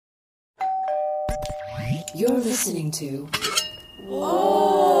You're listening to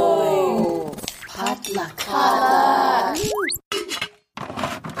Whoa! Potluck.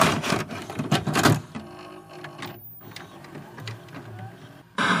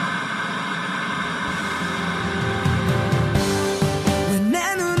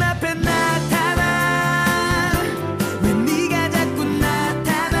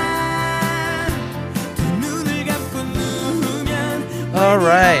 All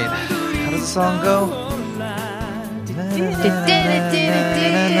right. How does the song go?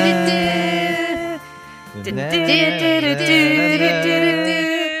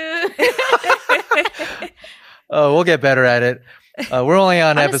 Oh, we'll get better at it. We're only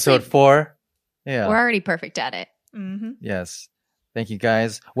on episode 4. Yeah. We're already perfect at it. Mm-hmm. Yes. Thank you,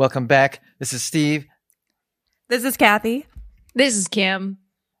 guys. Welcome back. This is Steve. This is Kathy. This is Kim.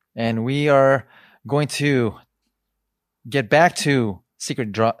 And we are going to get back to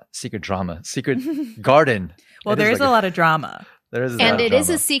Secret Garden. Well, there is a lot of drama. There is, and it is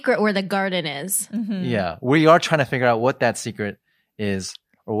a secret where the garden is. Mm-hmm. Yeah, we are trying to figure out what that secret is,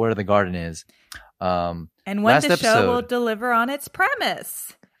 or where the garden is. And when the show will deliver on its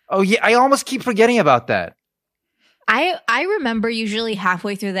premise. Oh yeah, I almost keep forgetting about that. I remember usually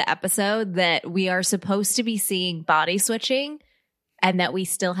halfway through the episode that we are supposed to be seeing body switching, and that we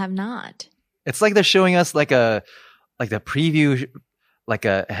still have not. It's like they're showing us like the preview, like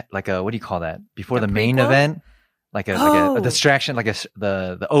a what do you call that before the main event, like a distraction, like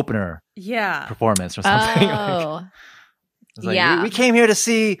the opener, performance or something. Oh, it's like, yeah. We came here to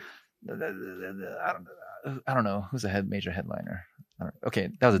see. I don't know who's the major headliner. Okay,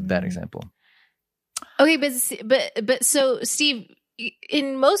 that was a bad example. Okay, but so Steve,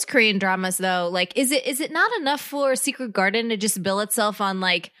 in most Korean dramas though, like is it not enough for Secret Garden to just bill itself on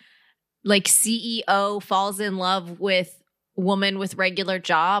like CEO falls in love with woman with regular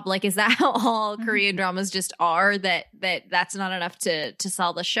job? Like, is that how all Korean dramas just are? That's not enough to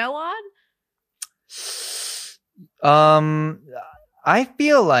sell the show on? I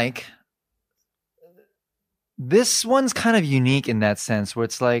feel like this one's kind of unique in that sense, where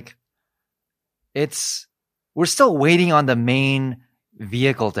it's like we're still waiting on the main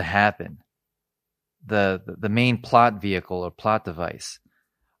vehicle to happen, the main plot vehicle or plot device.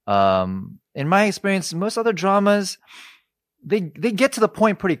 In my experience, most other dramas, they get to the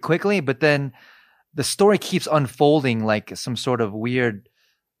point pretty quickly, but then the story keeps unfolding like some sort of weird,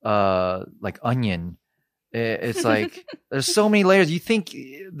 like onion. It's like there's so many layers. You think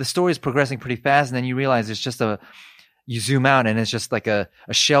the story is progressing pretty fast, and then you realize it's just you zoom out and it's just like a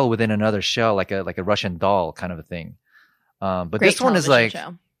shell within another shell, like a Russian doll kind of a thing. But Great this one is like,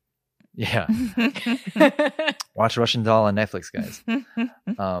 show. Yeah. Watch Russian Doll on Netflix, guys.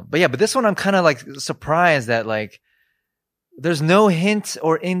 But this one I'm kind of like surprised that like there's no hint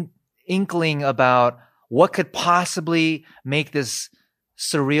or inkling about what could possibly make this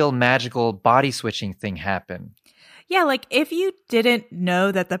surreal magical body switching thing happen. Yeah, like if you didn't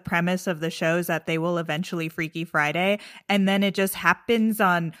know that the premise of the show is that they will eventually Freaky Friday and then it just happens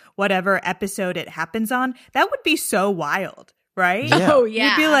on whatever episode it happens on, that would be so wild. Right? Yeah. Oh,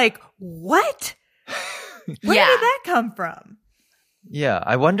 yeah. You'd be like, what? Where did that come from? Yeah.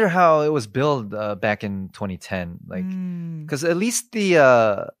 I wonder how it was billed back in 2010. Like, because at least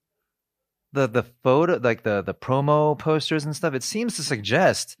the photo, like the promo posters and stuff, it seems to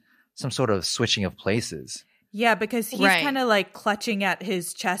suggest some sort of switching of places. Yeah, because he's kind of like clutching at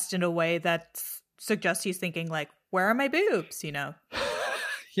his chest in a way that suggests he's thinking like, where are my boobs? You know?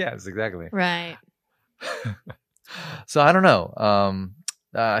 Yes, exactly. Right. So I don't know.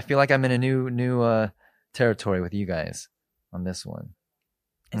 I feel like I'm in a new territory with you guys on this one.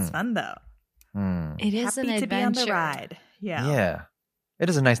 It's fun though. It is Happy an to be on adventure. the ride. Yeah. Yeah. It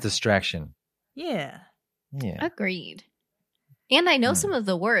is a nice distraction. Yeah. Yeah. Agreed. And I know some of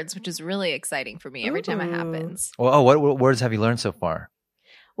the words, which is really exciting for me every time it happens. Well, what words have you learned so far?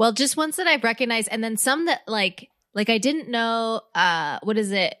 Well, just ones that I've recognized, and then some that like I didn't know. What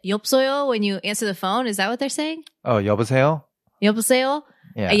is it? Yopsoyo when you answer the phone. Is that what they're saying? Oh, 여보세요? Yopsoyo.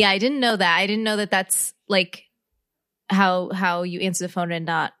 Yeah. Yeah, I didn't know that. I didn't know that that's like how you answer the phone and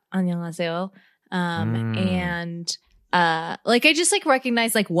not 안녕하세요. And like I just like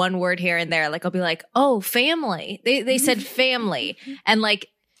recognize like one word here and there. Like I'll be like, oh, family. They said family, and like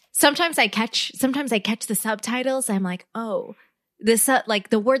sometimes I catch the subtitles. I'm like, oh, this like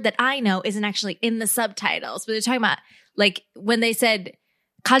the word that I know isn't actually in the subtitles, but they're talking about like when they said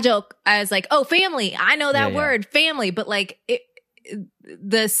가족, I was like, oh, family. I know that word, family, but like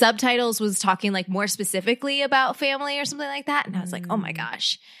the subtitles was talking like more specifically about family or something like that, and I was like, oh my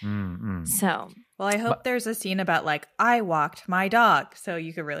gosh. So Well, I hope there's a scene about like, I walked my dog, so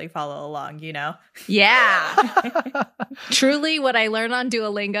you could really follow along, you know? Yeah. Truly, what I learned on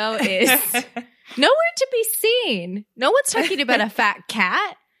Duolingo is nowhere to be seen. No one's talking about a fat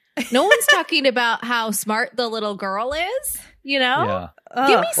cat. No one's talking about how smart the little girl is, you know? Yeah.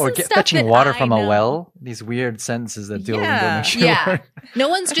 Give me some Or stuff fetching that water I from know. a well. These weird sentences that Duolingo Yeah. makes you Yeah. learn. No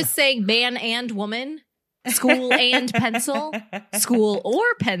one's just saying man and woman, school and pencil, school or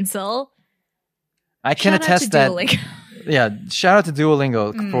pencil. I can Shout out attest to that. Duolingo. Yeah, shout out to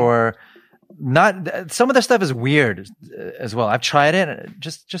Duolingo for not. Some of their stuff is weird as well. I've tried it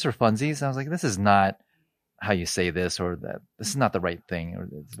just for funsies. I was like, this is not how you say this, or that. This is not the right thing, or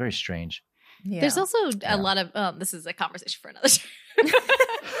it's very strange. Yeah. There's also a lot of this is a conversation for another time.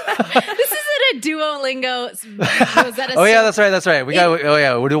 This isn't a Duolingo. Was that a Oh yeah, that's right. We got. Oh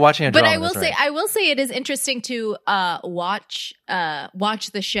yeah, we're watching a But drama. I will that's say, right. I will say, it is interesting to watch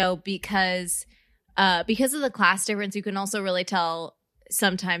the show because of the class difference. You can also really tell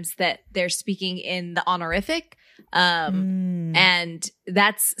sometimes that they're speaking in the honorific, and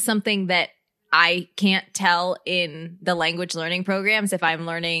that's something that I can't tell in the language learning programs. If I'm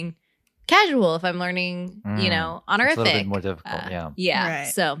learning casual, if I'm learning, honorific, It's a little bit more difficult. yeah. Right.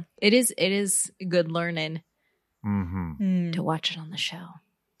 So it is good learning Hmm. to watch it on the show.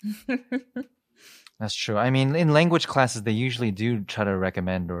 That's true. I mean, in language classes, they usually do try to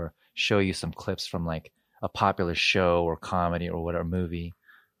recommend or show you some clips from like a popular show or comedy or whatever movie,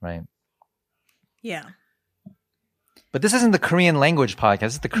 right? Yeah. But this isn't the Korean language podcast.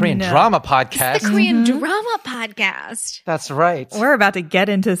 This is the Korean No. drama It's podcast. the Korean drama podcast. That's right. We're about to get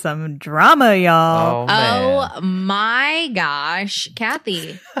into some drama, y'all. Oh, man. Oh my gosh,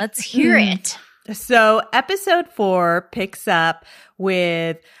 Kathy, let's hear it. So episode 4 picks up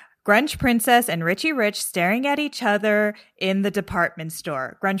with Grunge Princess and Richie Rich staring at each other in the department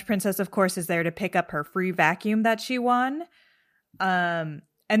store. Grunge Princess, of course, is there to pick up her free vacuum that she won.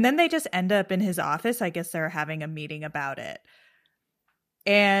 And then they just end up in his office. I guess they're having a meeting about it.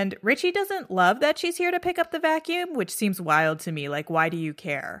 And Richie doesn't love that she's here to pick up the vacuum, which seems wild to me. Like, why do you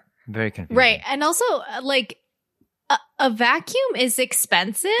care? Very confusing. Right. And also, like, a vacuum is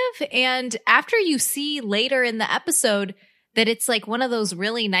expensive. And after you see later in the episode that it's like one of those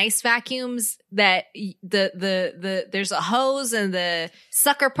really nice vacuums that the there's a hose and the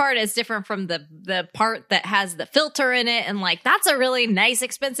sucker part is different from the part that has the filter in it. And like, that's a really nice,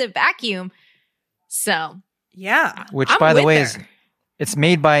 expensive vacuum. So, Yeah. Which, I'm by the with way, her. it's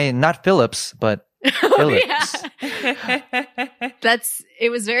made by not Philips, but Philips. It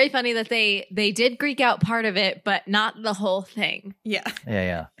was very funny that they did Greek out part of it, but not the whole thing. Yeah.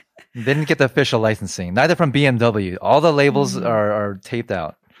 Yeah. They didn't get the official licensing. Neither from BMW. All the labels are taped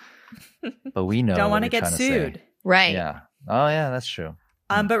out. But we know. Don't want to what they're get trying say. sued. Right. Yeah. Oh, yeah, that's true.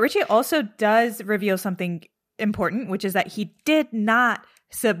 But Richie also does reveal something important, which is that he did not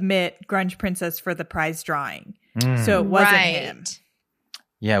submit Grunge Princess for the prize drawing. So it wasn't him.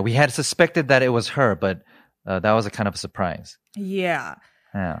 Yeah, we had suspected that it was her, but that was a kind of a surprise. Yeah.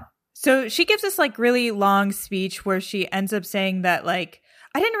 Yeah. So she gives this like really long speech where she ends up saying that like,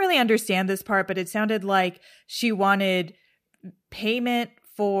 I didn't really understand this part, but it sounded like she wanted payment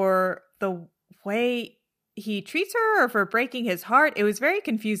for the way he treats her or for breaking his heart. It was very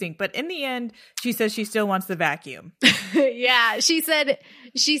confusing, but in the end, she says she still wants the vacuum. Yeah, she said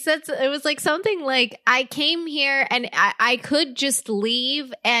it was like something like, I came here and I could just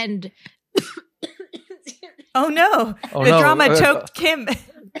leave and Oh no. Oh, the no. drama choked Kim.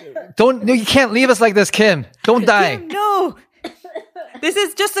 No, you can't leave us like this, Kim. Don't die. Kim, no. This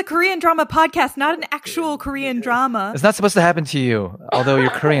is just a Korean drama podcast, not an actual Korean drama. It's not supposed to happen to you, although you're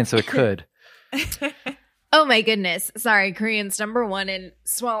Korean, so it could. oh my goodness. Sorry, Koreans #1 in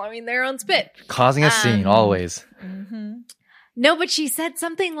swallowing their own spit. Causing a scene, always. No, but she said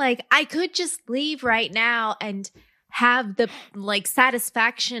something like, I could just leave right now and have the like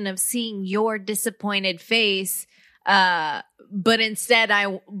satisfaction of seeing your disappointed face. But instead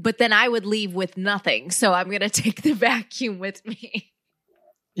then I would leave with nothing. So I'm going to take the vacuum with me.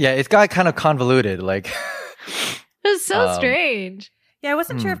 Yeah, it got kind of convoluted. Like, It was so strange. Yeah, I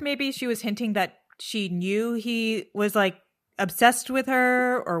wasn't sure if maybe she was hinting that she knew he was like obsessed with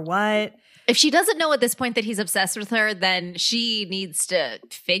her or what. If she doesn't know at this point that he's obsessed with her, then she needs to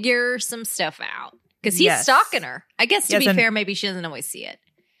figure some stuff out. Because he's Yes. stalking her. I guess to Yes, be and- fair, maybe she doesn't always see it.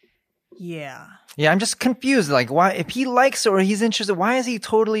 Yeah. yeah, I'm just confused. Like, why, if he likes her or he's interested, why is he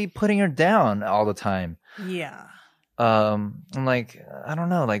totally putting her down all the time? Yeah. I'm like, I don't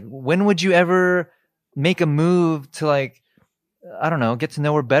know. Like, when would you ever make a move to like, I don't know, get to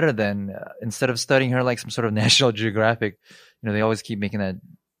know her better than instead of studying her like some sort of National Geographic? You know, they always keep making that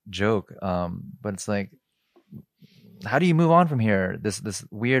joke. But it's like, how do you move on from here? This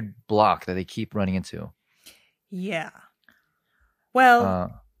weird block that they keep running into. Yeah.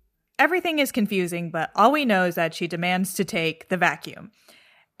 Well, everything is confusing, but all we know is that she demands to take the vacuum.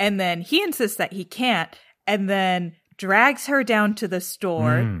 And then he insists that he can't, and then drags her down to the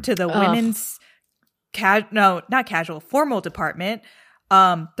store, to the women's formal department,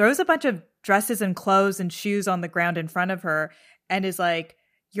 throws a bunch of dresses and clothes and shoes on the ground in front of her, and is like,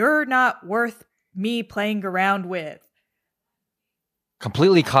 "You're not worth me playing around with."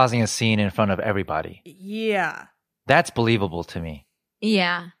 Completely causing a scene in front of everybody. Yeah. That's believable to me.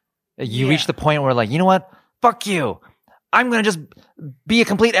 Yeah. You reach the point where, like, you know what? Fuck you. I'm going to just be a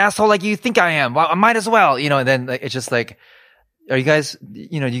complete asshole like you think I am. Well, I might as well, and then like, it's just like, have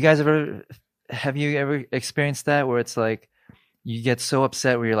you guys ever experienced that where it's like, you get so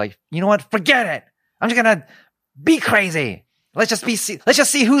upset where you're like, you know what? Forget it. I'm just going to be crazy. Let's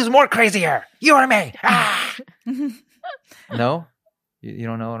just see who's more crazier. You or me. Ah! No? You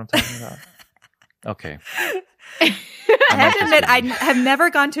don't know what I'm talking about? Okay. I have to admit, I have never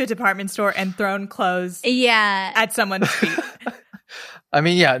gone to a department store and thrown clothes at someone's feet. I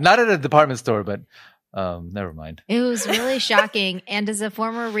mean, yeah, not at a department store, but never mind. It was really shocking. And as a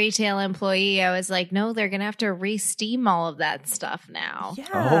former retail employee, I was like, no, they're going to have to re-steam all of that stuff now. Yeah.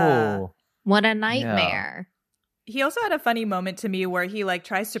 Oh. What a nightmare. He also had a funny moment to me where he like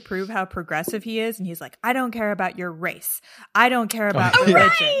tries to prove how progressive he is. And he's like, I don't care about your race. I don't care about religion.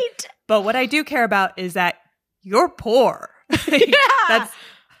 Right. But what I do care about is that you're poor. Yeah.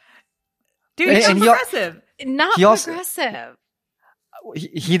 He's progressive. Not also- progressive.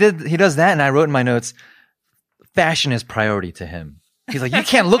 He does that, and I wrote in my notes, fashion is priority to him. He's like, you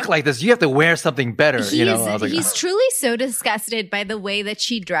can't look like this. You have to wear something better. I was like, He's truly so disgusted by the way that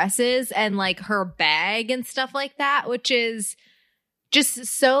she dresses and like her bag and stuff like that, which is just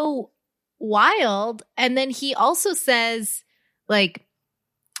so wild. And then he also says like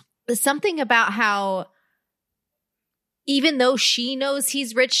something about how even though she knows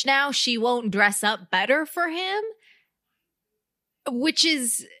he's rich now, she won't dress up better for him, which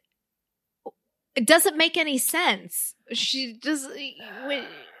is, it doesn't make any sense. She does.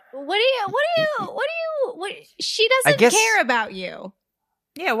 She doesn't care about you.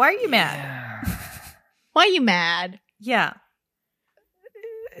 Yeah, why are you mad? Why are you mad? Yeah.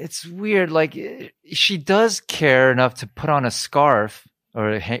 It's weird. Like, she does care enough to put on a scarf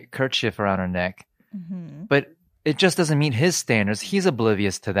or a kerchief around her neck, but it just doesn't meet his standards. He's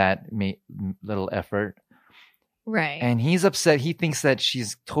oblivious to that little effort. Right. And he's upset. He thinks that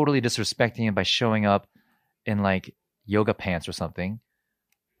she's totally disrespecting him by showing up in like yoga pants or something.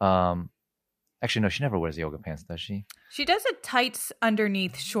 Actually, no, she never wears yoga pants, does she? She does a tights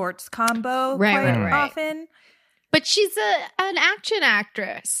underneath shorts combo Right. often. But she's an action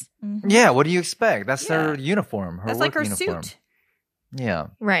actress. Yeah, what do you expect? That's her uniform. That's like her suit. Yeah.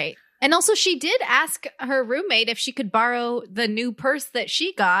 Right. And also she did ask her roommate if she could borrow the new purse that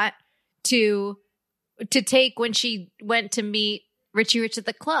she got to take when she went to meet Richie Rich at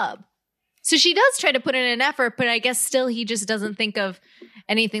the club. So she does try to put in an effort, but I guess still he just doesn't think of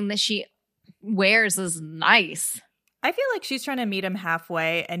anything that she wears as nice. I feel like she's trying to meet him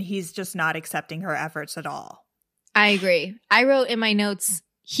halfway and he's just not accepting her efforts at all. I agree. I wrote in my notes,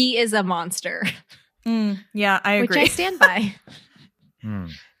 he is a monster. Yeah, I agree. Which I stand by.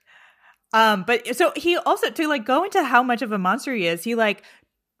 But so he also, to like go into how much of a monster he is, he like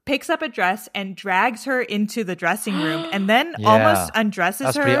picks up a dress and drags her into the dressing room and then almost undresses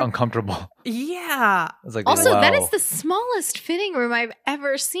That's her. pretty uncomfortable. Yeah. I was like, Also, wow. that is the smallest fitting room I've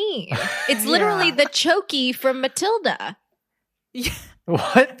ever seen. It's literally the chokey from Matilda.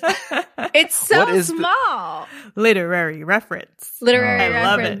 What? It's so What is small. Literary reference. Literary I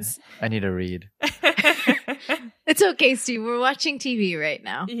love reference. I need to read. It's okay, Steve. We're watching TV right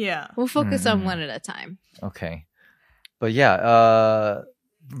now. Yeah. We'll focus on one at a time. Okay. But yeah,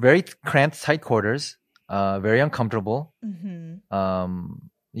 very cramped, tight quarters, very uncomfortable. Yeah,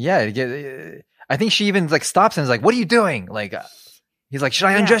 I think she even like stops and is like, "What are you doing?" Like, he's like, "Should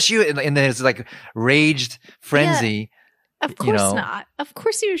I undress you?" And then it's like raged frenzy. Of course not. Of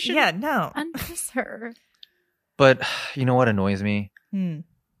course you should. Yeah, no. Undress her. But you know what annoys me?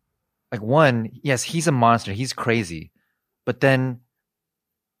 Like, one, yes, he's a monster. He's crazy. But then,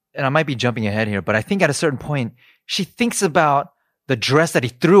 and I might be jumping ahead here, but I think at a certain point, she thinks about the dress that he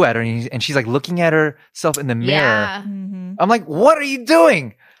threw at her, and she's like looking at herself in the mirror. Yeah. I'm like, what are you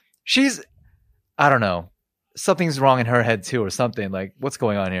doing? I don't know. Something's wrong in her head too, or something. Like, what's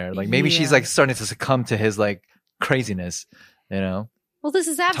going on here? Like, maybe she's like starting to succumb to his like craziness, you know? Well, this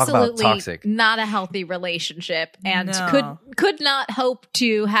is about absolutely toxic. not a healthy relationship, and No. could not hope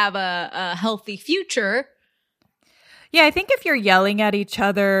to have a healthy future. Yeah, I think if you're yelling at each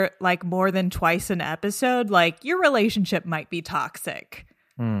other like more than twice an episode, like your relationship might be toxic.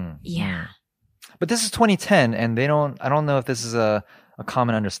 Yeah. But this is 2010, and I don't know if this is a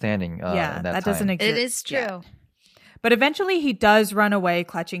common understanding. Yeah, in that time. doesn't exist. It is true. Yeah. But eventually he does run away,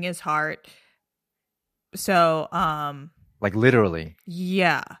 clutching his heart. So, Like literally,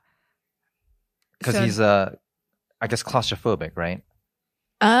 yeah. because So- he's I guess claustrophobic, right?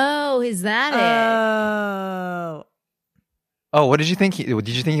 Oh, is that it? Oh, what did you think? Did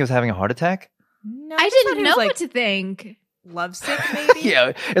you think he was having a heart attack? No, I just thought didn't he know was, like, what to think. lovesick, maybe?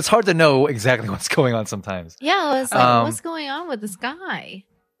 Yeah, it's hard to know exactly what's going on sometimes. Yeah, I was like, Um, what's going on with this guy?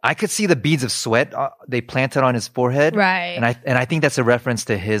 I could see the beads of sweat they planted on his forehead, Right. And I think that's a reference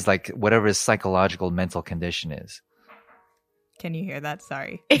to his like whatever his psychological mental condition is. Can you hear that?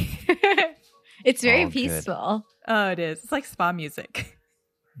 Sorry. It's very Oh, good. peaceful. Oh, it is. It's like spa music.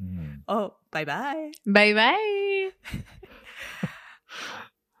 Mm. Oh, bye-bye. Bye-bye.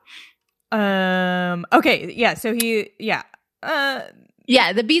 Okay, yeah, so yeah.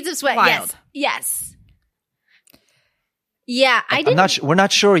 Yeah, the beads of sweat. Wild. Yes. Yeah, I I'm didn't. not. We're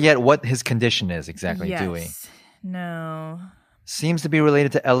not sure yet what his condition is exactly. yes. Do we? No. Seems to be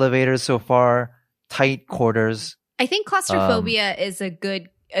related to elevators so far. Tight quarters. I think claustrophobia is a good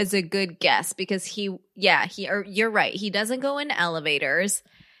guess because you're right. He doesn't go in elevators,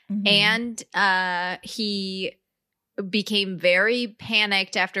 Mhm. and he became very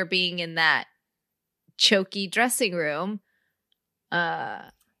panicked after being in that choky dressing room.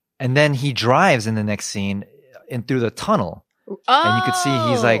 And then he drives in the next scene in through the tunnel. And you could see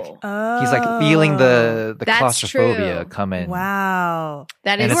he's like- Oh, He's like feeling the That's claustrophobia true. come in. Wow.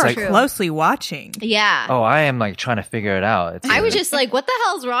 that and is it's You are like- true. closely watching. Yeah. Oh, I am like trying to figure it out. It's, I was just like, what the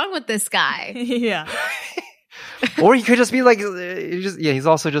hell's wrong with this guy? Yeah. or he could just be like, he's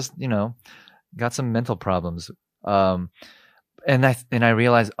also just got some mental problems. And I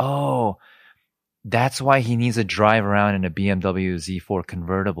realized, oh, that's why he needs to drive around in a BMW Z4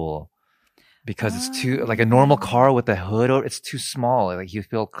 convertible. Because it's too like a normal car with a hood, or it's too small. Like you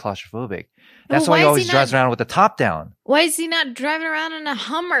feel claustrophobic. That's Well, why he why is always he drives not- around with the top down. Why is he not driving around in a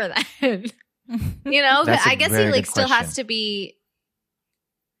Hummer then? That's a I guess he very like good still has question. to be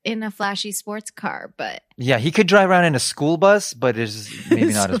in a flashy sports car, but Yeah, he could drive around in a school bus, but it's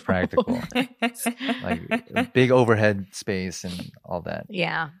maybe not as practical. Like a big overhead space and all that.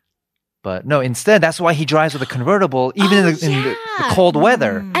 yeah. But no, instead, that's why he drives with a convertible, even in the yeah. cold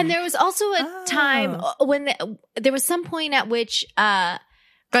weather. And there was also a time when there was some point at which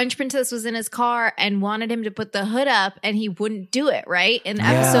Grunge Princess was in his car and wanted him to put the hood up, and he wouldn't do it. Right in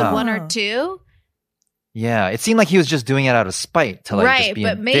episode Yeah. 1 or 2, Yeah, it seemed like he was just doing it out of spite to like just right? be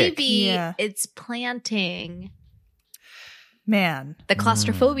But a maybe dick. Yeah. it's planting Man. the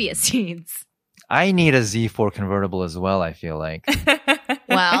claustrophobia seeds. I need a Z4 convertible as well. I feel like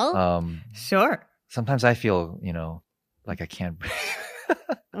Well, Sure. sometimes I feel like I can't.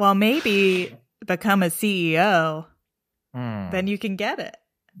 Well, maybe become a CEO, Mm, then you can get it.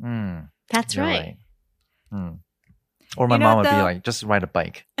 that's you're right. Or my You know mom what, would be though? like, just ride a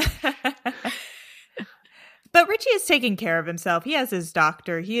bike. But Richie is taking care of himself. He has his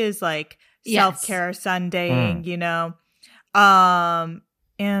doctor. He is like Yes. self-care Sundaying,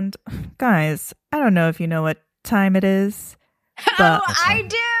 And guys, I don't know if you know what time it is. But Oh, I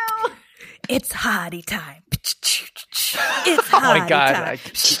do. it's hottie time. It's Oh my hottie God, time. I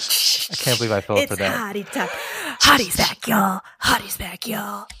can't believe I fell It's for that. hottie time. Hottie's back, y'all. Hottie's back,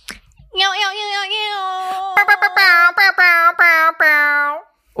 y'all.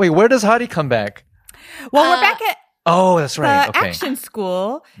 Wait, where does Hottie come back? Well, we're back at Oh, that's right. Okay. action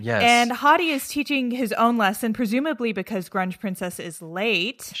school. Yes. And Hottie is teaching his own lesson, presumably because Grunge Princess is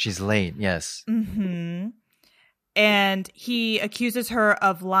late. She's late. Yes. Mm-hmm. And he accuses her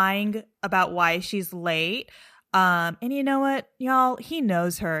of lying about why she's late. And you know what, y'all? He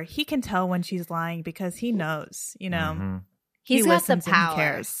knows her. He can tell when she's lying because he knows, Mhm. He's he got the listens and he power.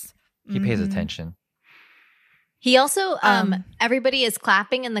 cares. He pays Mhm. attention. He also, Um, everybody is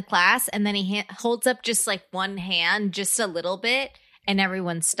clapping in the class, and then he holds up just like one hand, just a little bit, and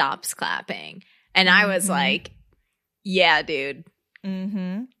everyone stops clapping. And I was Mhm. like, "Yeah, dude,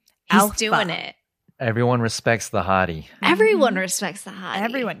 Mm-hmm. he's Alpha. doing it." Everyone respects the Hottie. Everyone respects the hottie.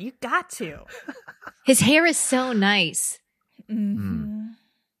 Everyone, you got to. His hair is so nice. Mm-hmm.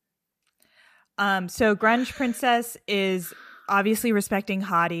 So Grunge Princess is obviously respecting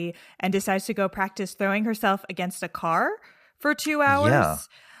Hottie and decides to go practice throwing herself against a car for 2 hours.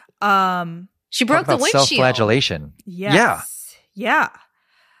 Yeah. Um, She broke Talk the about windshield. self-flagellation. yes. Yeah. Yeah.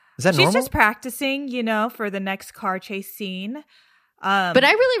 Is that She's normal? just practicing, for the next car chase scene. But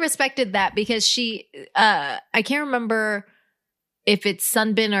I really respected that because she, I can't remember if it's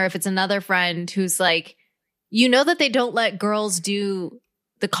Sunbin or if it's another friend who's like, that they don't let girls do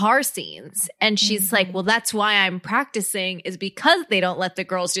the car scenes. And she's like, well, that's why I'm practicing is because they don't let the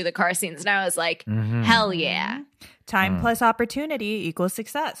girls do the car scenes. And I was like, hell yeah. Time plus opportunity equals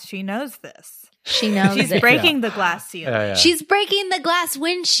success. She knows this. She knows She's it. breaking the glass ceiling. Yeah. She's breaking the glass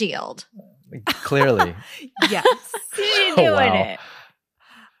windshield. Clearly. Yes. She's Oh, doing wow. it.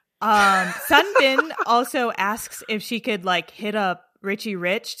 Sunbin also asks if she could hit up Richie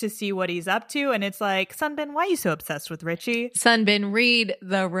Rich to see what he's up to, and it's like, Sunbin, why are you so obsessed with Richie? Sunbin, read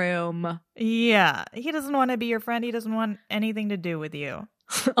the room. Yeah, he doesn't want to be your friend. He doesn't want anything to do with you.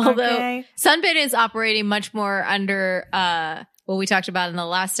 Although Okay. Sunbin is operating much more under what we talked about in the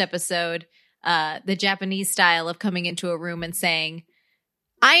last episode, the Japanese style of coming into a room and saying,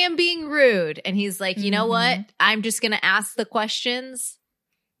 I am being rude. And he's like, you know what? I'm just going to ask the questions.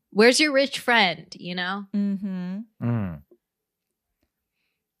 Where's your rich friend? Mm-hmm. Mm.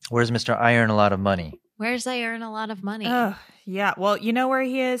 Where's Mr. I earn a lot of money? Where's I earn a lot of money? Yeah. Well, you know where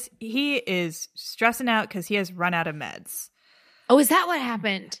he is? He is stressing out because he has run out of meds. Oh, is that what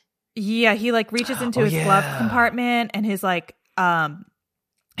happened? Yeah, he reaches into his glove compartment and his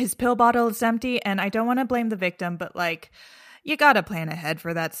his pill bottle is empty. And I don't want to blame the victim, but you gotta plan ahead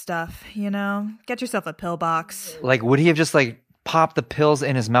for that stuff. Get yourself a pill box. Would he have just popped the pills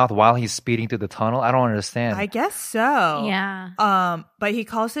in his mouth while he's speeding through the tunnel? I don't understand. I guess so. Yeah. But he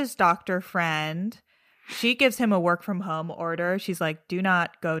calls his doctor friend. She gives him a work from home order. She's like, do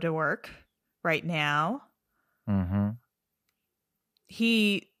not go to work right now. Mm-hmm.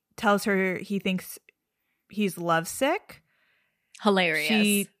 He tells her he thinks he's lovesick.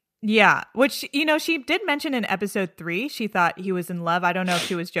 Hilarious. Which, she did mention in episode 3, she thought he was in love. I don't know if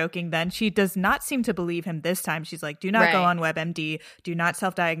she was joking then. She does not seem to believe him this time. She's like, do not go on WebMD. Do not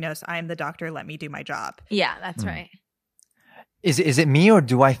self-diagnose. I am the doctor. Let me do my job. Yeah, that's right. Is it me, or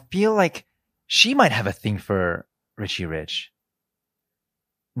do I feel like she might have a thing for Richie Rich?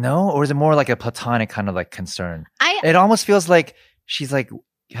 No? Or is it more like a platonic kind of concern? It almost feels like she's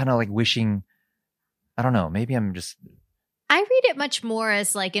kind of wishing, I don't know, maybe I'm just... I read it much more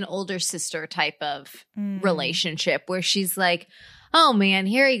as an older sister type of relationship where she's like, oh man,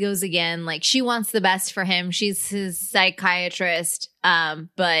 here he goes again. She wants the best for him. She's his psychiatrist.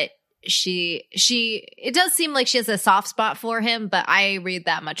 But it does seem like she has a soft spot for him, but I read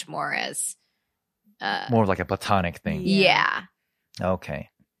that much more as more like a platonic thing. Yeah. Okay.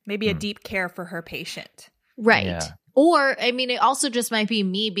 Maybe a deep care for her patient. Right. Yeah. Or, it also just might be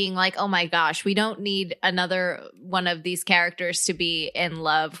me being like, oh my gosh, we don't need another one of these characters to be in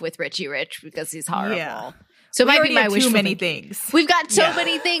love with Richie Rich because he's horrible. Yeah. So it might be my wish. Too for many thinking. things. We've got so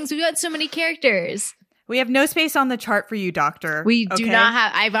many things. We've got so many characters. We have no space on the chart for you, doctor. We do not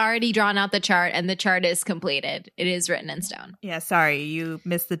have. I've already drawn out the chart, and the chart is completed. It is written in stone. Yeah, sorry, you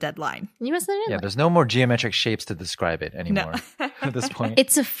missed the deadline. You must have done Yeah, there's no more geometric shapes to describe it anymore at this point.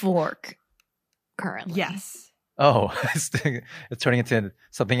 It's a fork currently. Yes. Oh, it's turning into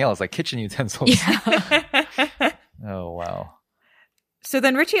something else, like kitchen utensils. Yeah. Oh, wow. So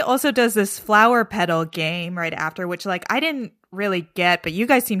then Richie also does this flower petal game right after, which I didn't really get, but you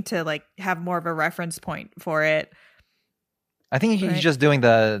guys seem to have more of a reference point for it. I think he's just doing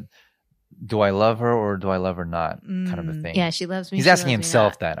the do I love her or do I love her not kind of a thing. Yeah, she loves me. He's asking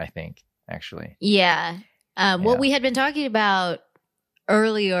himself that, I think, actually. Yeah. What we had been talking about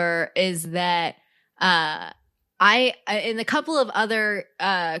earlier is that I in a couple of other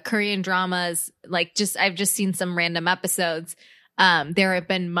Korean dramas, I've just seen some random episodes. There's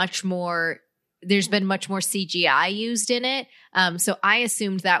been much more CGI used in it. So I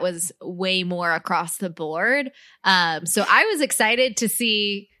assumed that was way more across the board. So I was excited to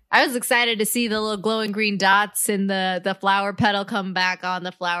see the little glowing green dots and the flower petal come back on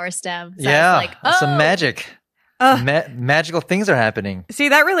the flower stem. So I was like, oh, some magic. Magical things are happening. See,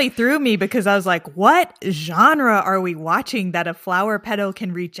 that really threw me because I was like, what genre are we watching that a flower petal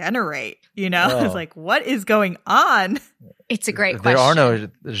can regenerate? I was like, what is going on? It's a great There question. are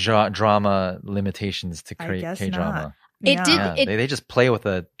no drama limitations to K-drama. They just play with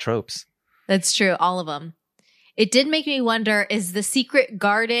the tropes. That's true. All of them. It did make me wonder, is the secret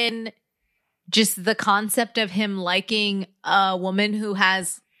garden just the concept of him liking a woman who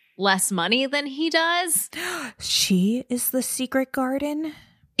has less money than he does? She is the secret garden?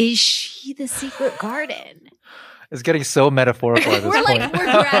 Is she the secret garden? It's getting so metaphorical at this We're point. we're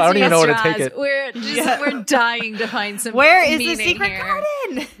I don't even know where to take it. We're dying to find some. Where is the meaning secret here.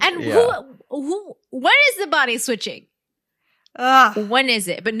 garden? And what is the body switching? Ugh. When is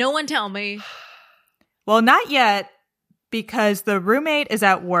it? But no one tell me. Well, not yet, because the roommate is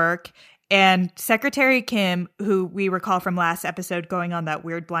at work, and Secretary Kim, who we recall from last episode going on that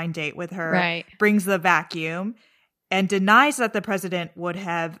weird blind date with her, Right. brings the vacuum and denies that the president would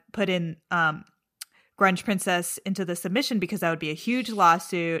have put in Grunge Princess into the submission because that would be a huge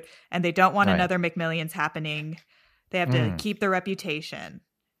lawsuit, and they don't want Right. another McMillions happening. They have to keep their reputation.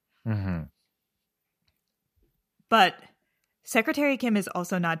 Mm-hmm. But Secretary Kim is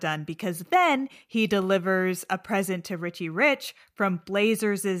also not done, because then he delivers a present to Richie Rich from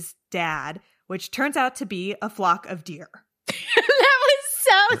Blazers' dad, which turns out to be a flock of deer. That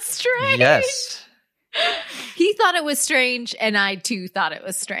was so strange. Yes. He thought it was strange, and I too thought it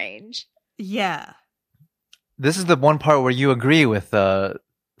was strange. Yeah. This is the one part where you agree with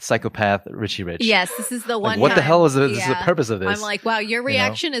psychopath Richie Rich. Yes, this is the one. Like, what the time- hell is the yeah. purpose of this? I'm like, wow, your know?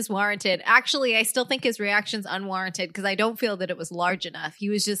 reaction is warranted. Actually, I still think his reaction's unwarranted because I don't feel that it was large enough. He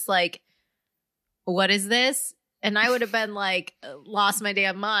was just like, what is this? And I would have been like, lost my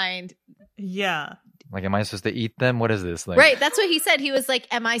damn mind. Yeah. Like, am I supposed to eat them? What is this? Like, Right. That's what he said. He was like,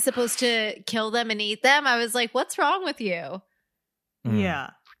 am I supposed to kill them and eat them? I was like, what's wrong with you?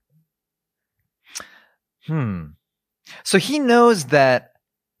 Yeah. So he knows that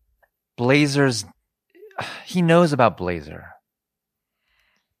Blazers. He knows about Blazer.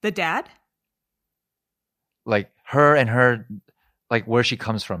 The dad? Like her and her, like where she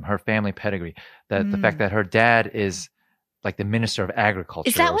comes from, her family pedigree. That the fact that her dad is like the minister of agriculture.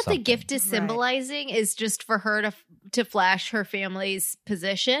 Is that or what the something. gift is Right. symbolizing? Is just for her to flash her family's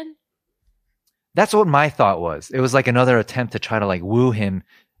position? That's what my thought was. It was like another attempt to try to like woo him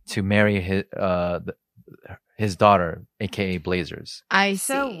to marry his daughter, aka Blazers. I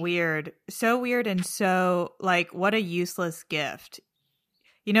So see. weird. So weird, and so, like, what a useless gift.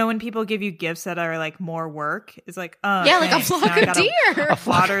 You know, when people give you gifts that are like more work, it's like, oh, Yeah, like a thanks. Now flock I of gotta deer. A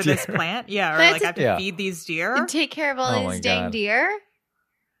flock water of this deer. plant. Yeah, or That's- like I have to Yeah. feed these deer. And take care of all Oh my these dang God. deer.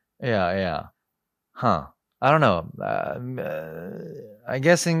 Yeah. Huh. I don't know. I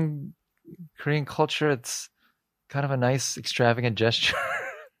guess in Korean culture, it's kind of a nice, extravagant gesture.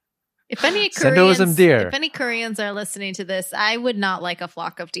 If any Send over Koreans, some deer. if any Koreans are listening to this, I would not like a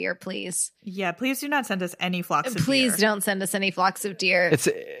flock of deer, please. Yeah, please do not send us any flocks of Please deer. don't send us any flocks of deer.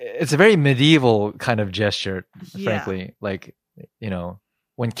 It's a very medieval kind of gesture, Yeah. frankly. Like, you know,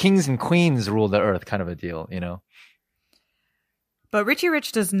 when kings and queens rule the earth, kind of a deal, you know? But Richie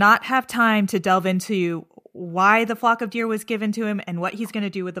Rich does not have time to delve into why the flock of deer was given to him and what he's going to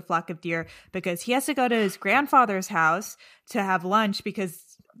do with the flock of deer, because he has to go to his grandfather's house to have lunch, because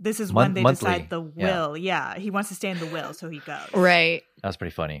this is when they Monthly. decide the will. Yeah, he wants to stay in the will, so he goes. Right. That was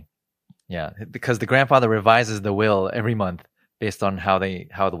pretty funny. Yeah, because the grandfather revises the will every month based on how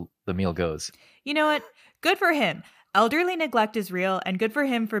the meal goes. You know what? Good for him. Elderly neglect is real, and good for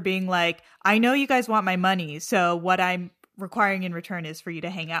him for being like, I know you guys want my money, so what I'm requiring in return is for you to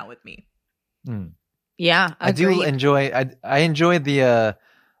hang out with me. Yeah. I do agreed. enjoy. I enjoy the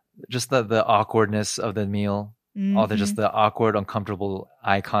just the awkwardness of the meal. All the just the awkward, uncomfortable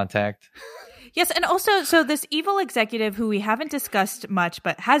eye contact. Yes, and also, so this evil executive who we haven't discussed much,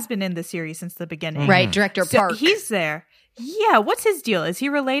 but has been in the series since the beginning. Right. Director So Park. he's there. Yeah, what's his deal? Is he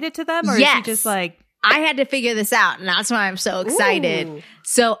related to them, or is he Yes. just like I had to figure this out, and that's why I'm so excited. Ooh.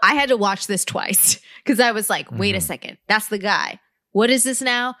 So I had to watch this twice because I was like, wait a second, that's the guy. What is this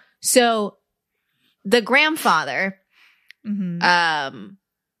now? So the grandfather, Mhm.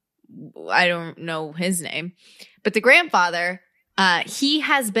 I don't know his name, but the grandfather, he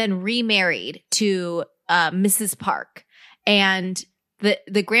has been remarried to Mrs. Park, and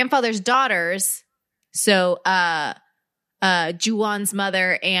the grandfather's daughters, so Juwon's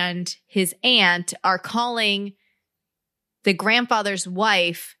mother and his aunt, are calling the grandfather's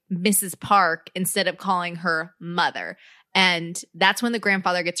wife Mrs. Park instead of calling her mother, and that's when the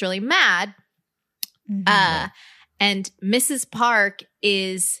grandfather gets really mad. And Mrs. Park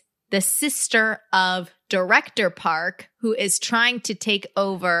is the sister of Director Park, who is trying to take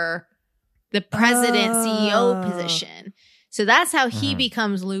over the president CEO position. So that's how he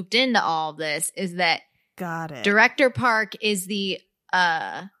becomes looped into all of this, is that Got it. Director Park is the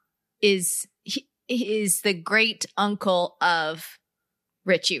is great uncle of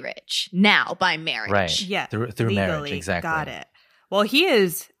Richie Rich now by marriage. Right. Yeah, Through legally. marriage, exactly. Got it. Well, he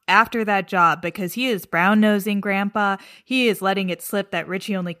is after that job because he is brown nosing Grandpa. He is letting it slip that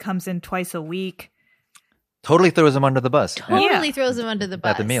Richie only comes in twice a week. Totally throws him under the bus Totally Yeah. throws him under the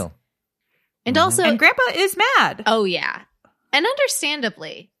bus at the meal. And also, And Grandpa is mad. oh yeah, and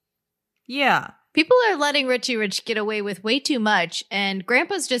understandably, Yeah. people are letting Richie Rich get away with way too much, and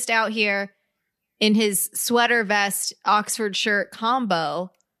Grandpa's just out here in his sweater vest, Oxford shirt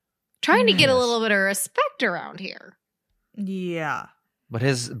combo, trying to get a Yes. little bit of respect around here. Yeah. But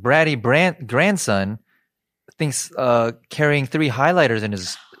his bratty grandson thinks carrying 3 highlighters in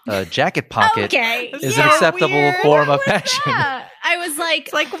his jacket pocket Okay. is So an acceptable weird. form of What was fashion. that? I was like,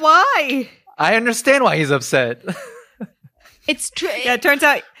 It's like, why? I understand why he's upset. it's true. Yeah, it turns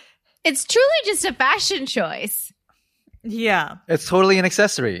out, It's truly just a fashion choice. yeah. It's totally an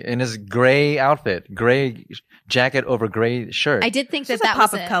accessory in his gray outfit, gray jacket over gray shirt. I did think It's that just a that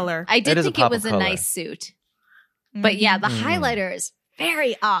pop was of color. I did It is a think it pop was of a color. nice suit. But yeah, the Mhm. highlighters,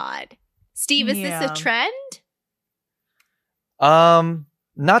 very odd. Steve, is Yeah. this a trend?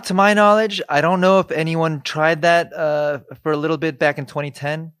 Not to my knowledge. I don't know if anyone tried that for a little bit back in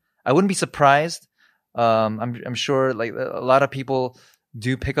 2010. I wouldn't be surprised. I'm sure like a lot of people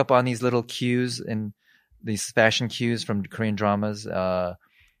do pick up on these little cues and these fashion cues from Korean dramas.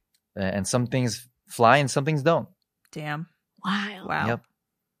 And some things fly and some things don't. Damn. Wow. Wow. Yep.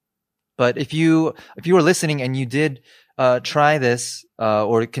 But if you were listening and you did try this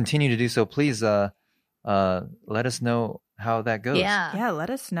or continue to do so, please let us know how that goes. Yeah. Yeah, let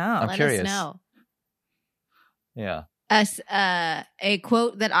us know. I'm Let curious. us know. Yeah. A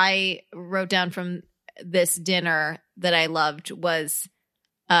quote that I wrote down from this dinner that I loved was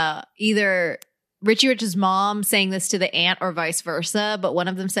either Richie Rich's mom saying this to the aunt or vice versa, but one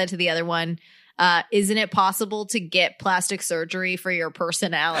of them said to the other one, isn't it possible to get plastic surgery for your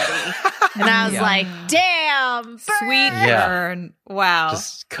personality? And I was Yeah. like, damn, burn. Sweet Yeah. burn. Wow.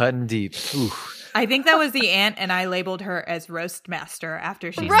 Just cutting deep. Ooh. I think that was the aunt, and I labeled her as Roast Master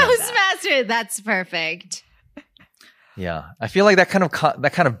after she said Roast that. Master. That's perfect. Yeah, I feel like that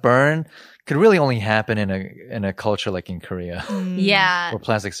kind of burn could really only happen in a culture like in Korea, Yeah. where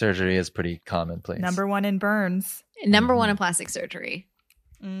plastic surgery is pretty commonplace. Number 1 in burns. Number 1 in plastic surgery.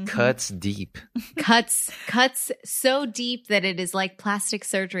 Cuts deep. Cuts so deep that it is like plastic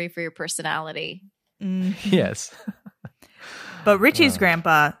surgery for your personality. Yes. But Richie's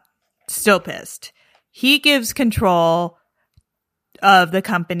grandpa, still pissed. He gives control of the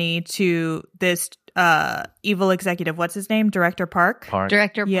company to this evil executive. What's his name? Director Park.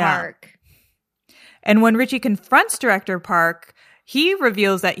 Director Yeah. Park. And when Richie confronts Director Park, he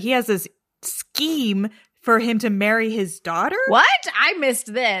reveals that he has this scheme for him to marry his daughter. What? I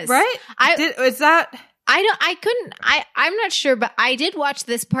missed this. Right? Is that? I'm not sure, but I did watch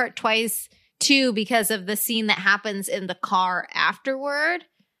this part twice too because of the scene that happens in the car afterward.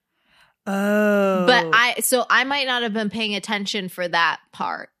 Oh. But I might not have been paying attention for that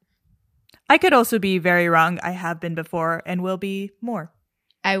part. I could also be very wrong. I have been before and will be more.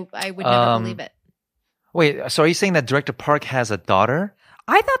 I would never believe it. Wait, so are you saying that Director Park has a daughter?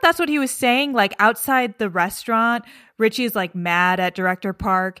 I thought that's what he was saying. Like outside the restaurant, Richie's like mad at Director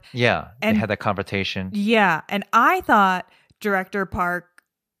Park. Yeah, And- they had that confrontation. Yeah. And I thought Director Park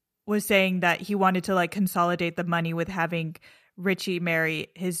was saying that he wanted to like consolidate the money with having Richie marry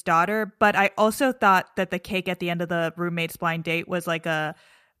his daughter. But I also thought that the cake at the end of the roommate's blind date was like a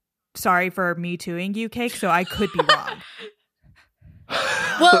sorry for me tooing you cake. So I could be wrong.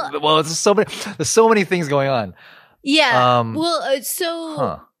 Well, There's so many things going on. yeah.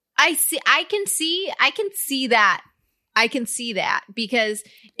 Huh. I can see that. I can see that because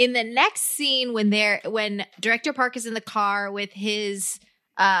in the next scene when Director Park is in the car with his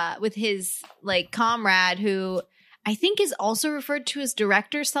like comrade who I think is also referred to as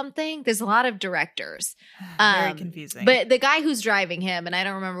director something. There's a lot of directors. Very confusing. But the guy who's driving him, and I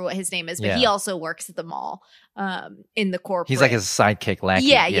don't remember what his name is, but he Yeah. also works at the mall in the corporate. He's like his sidekick, Lackey.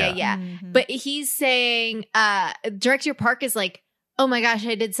 Yeah. Mhm. But he's saying, Director Park is like, oh my gosh,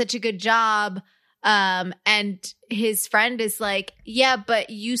 I did such a good job. And his friend is like, yeah,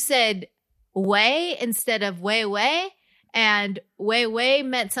 but you said way instead of way. And way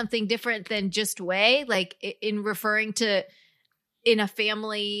meant something different than just way, like in referring to in a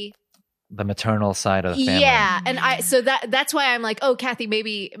family. The maternal side of the family. Yeah. And that's why I'm like, oh, Kathy,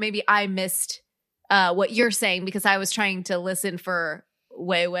 maybe I missed what you're saying because I was trying to listen for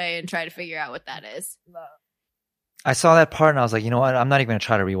way and try to figure out what that is. I saw that part and I was like, you know what? I'm not even going to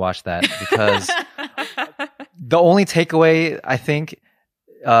try to rewatch that because the only takeaway I think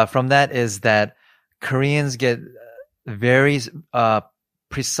from that is that Koreans get very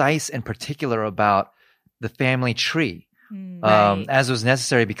precise and particular about the family tree, Right. as was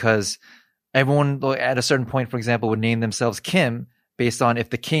necessary because everyone at a certain point, for example, would name themselves Kim based on if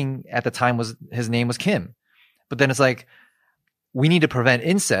the king at the time his name was Kim. But then it's like, we need to prevent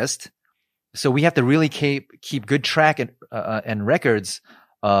incest. So we have to really keep good track and records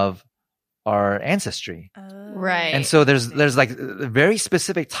of our ancestry. Right. And so there's like very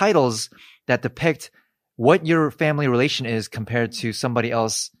specific titles that depict what your family relation is compared to somebody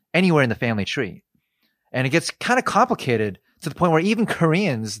else anywhere in the family tree. And it gets kind of complicated to the point where even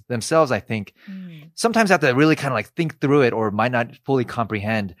Koreans themselves, I think, sometimes have to really kind of like think through it or might not fully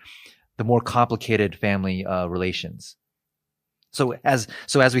comprehend the more complicated family relations. So as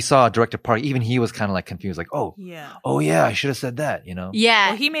we saw Director Park, even he was kind of like confused, like, oh yeah, I should have said that, you know? Yeah.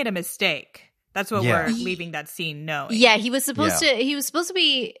 Well, he made a mistake. That's what we're leaving that scene knowing. Yeah, he was supposed to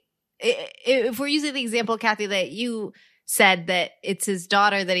be, if we're using the example, Kathy, that you said that it's his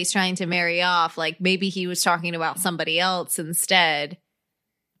daughter that he's trying to marry off, like maybe he was talking about somebody else instead.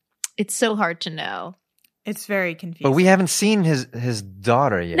 It's so hard to know. It's very confusing. But we haven't seen his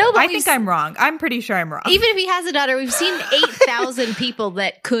daughter yet. No, but I think I'm wrong. I'm pretty sure I'm wrong. Even if he has a daughter, we've seen 8,000 people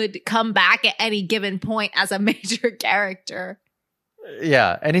that could come back at any given point as a major character.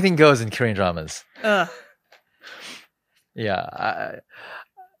 Yeah, anything goes in Korean dramas. Ugh. Yeah.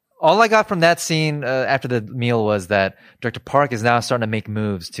 All I got from that scene after the meal was that Director Park is now starting to make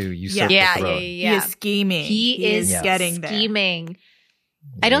moves to usurp the throne. He is scheming. He is getting there. Scheming.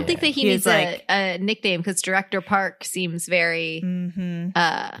 I don't think that he needs a nickname because Director Park seems very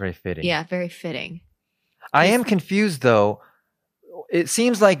very fitting. Yeah, very fitting. I am confused though. It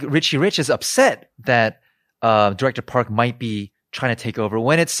seems like Richie Rich is upset that Director Park might be trying to take over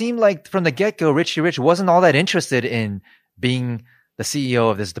when it seemed like from the get-go Richie Rich wasn't all that interested in being the CEO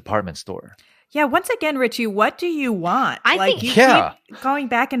of this department store. Yeah, once again, Richie, what do you want? I think you keep going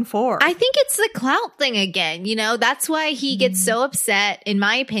back and forth. I think it's the clout thing again. You know, that's why he gets so upset, in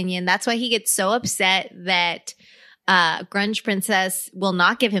my opinion. That's why he gets so upset that Grunge Princess will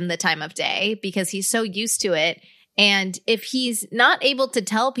not give him the time of day because he's so used to it. And if he's not able to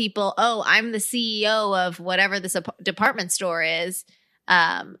tell people, oh, I'm the CEO of whatever this department store is,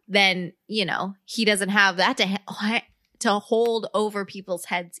 then, you know, he doesn't have that to hold over people's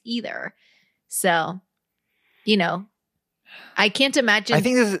heads either. So, you know, I can't imagine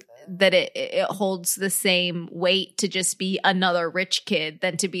that it holds the same weight to just be another rich kid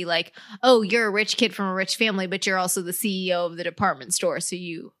than to be like, oh, you're a rich kid from a rich family, but you're also the CEO of the department store, so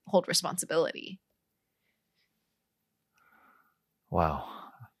you hold responsibility. Wow.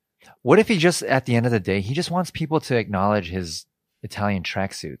 What if he just, at the end of the day, he just wants people to acknowledge his Italian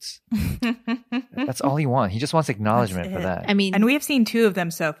tracksuits? That's all he wants. He just wants acknowledgement for that. I mean, and we have seen 2 of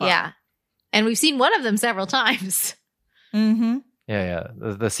them so far. Yeah. And we've seen one of them several times. Mm-hmm. Yeah.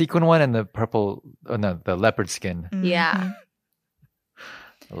 The sequin one and the purple, the leopard skin. Mm-hmm. Yeah.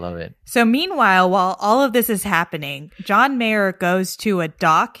 I love it. So meanwhile, while all of this is happening, John Mayer goes to a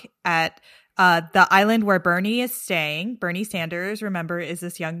dock at the island where Bernie is staying. Bernie Sanders, remember, is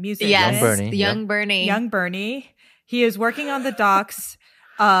this young musician. Yes, young Bernie. Young Bernie. He is working on the docks,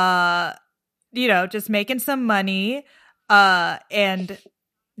 just making some money. And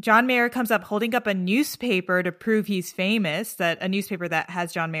John Mayer comes up holding up a newspaper to prove he's famous, a newspaper that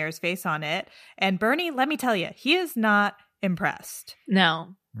has John Mayer's face on it. And Bernie, let me tell you, he is not impressed.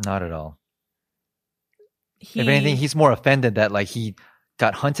 No. Not at all. If anything, he's more offended that like he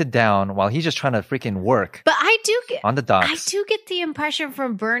got hunted down while he's just trying to freaking work. But I do get on the docks. I do get the impression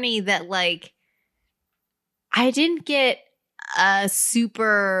from Bernie that like I didn't get a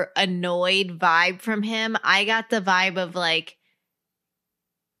super annoyed vibe from him. I got the vibe of like,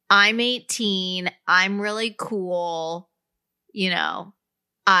 I'm 18. I'm really cool. You know,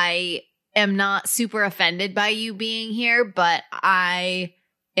 I am not super offended by you being here, but I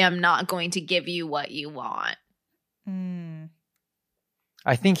am not going to give you what you want.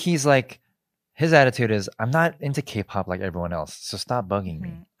 I think he's like, his attitude is, I'm not into K-pop like everyone else, so stop bugging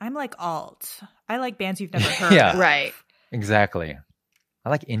me. I'm like alt. I like bands you've never heard Yeah. of. Right. Exactly. I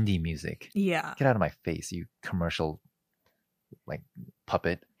like indie music. Yeah. Get out of my face, you commercial like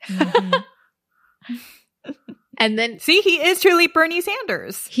puppet. Mm-hmm. And then see, he is truly Bernie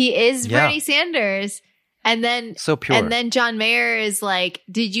Sanders. He is Bernie Sanders. And then so pure. And then John Mayer is like,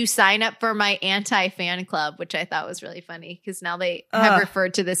 did you sign up for my anti-fan club? Which I thought was really funny because now they have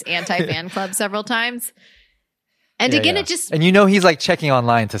referred to this anti-fan club several times. And again, it just... And you know he's like checking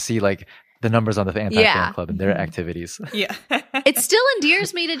online to see like the numbers on the anti-fan club and their activities. Yeah. It still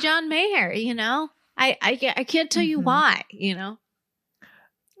endears me to John Mayer, you know? I can't tell you why, you know?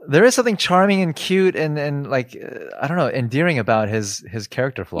 There is something charming and cute and like, I don't know, endearing about his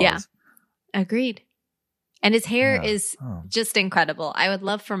character flaws. Yeah. Agreed. And his hair is just incredible. I would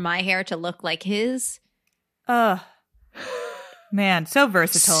love for my hair to look like his. Man, so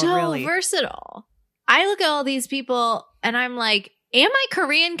versatile, really. So versatile. I look at all these people and I'm like, am I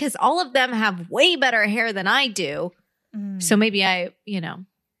Korean? Because all of them have way better hair than I do. So maybe I, you know.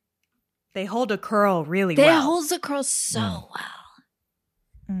 They hold a curl really well. They hold the curl so well.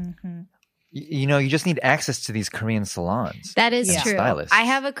 Mm-hmm. you just need access to these Korean salons. That is Yeah. true. Stylists. I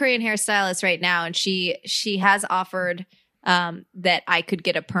have a Korean hairstylist right now, and she has offered that I could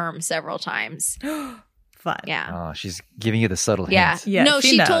get a perm several times. Fun. Yeah. Oh, she's giving you the subtle Yeah. hints. Yeah, No,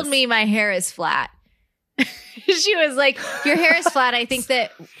 she she knows. told me my hair is flat. She was like, "Your hair is flat. I think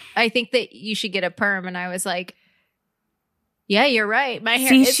that you should get a perm." And I was like, "Yeah, you're right. My hair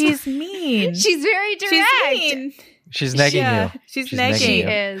See, is she's mean. She's very direct. She's mean. She's negging Yeah, you. she's She's negging. negging She you.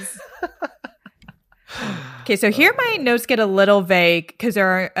 is. Okay, so here my notes get a little vague because there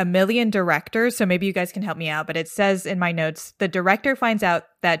are a million directors, so maybe you guys can help me out. But it says in my notes, the director finds out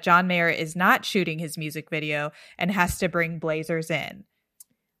that John Mayer is not shooting his music video and has to bring Blazers in.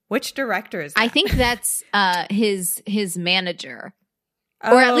 Which director is that? I think that's his manager,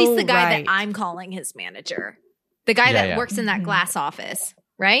 or at least the guy right. that I'm calling his manager, the guy that works in that Mhm. glass office,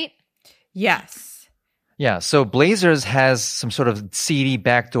 right? Yes. Yeah, so Blazers has some sort of seedy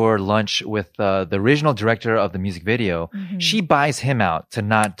backdoor lunch with the original director of the music video. Mhm. She buys him out to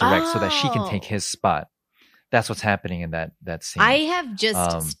not direct so that she can Oh. take his spot. That's what's happening in that scene. I have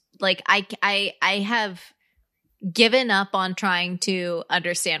just like I have given up on trying to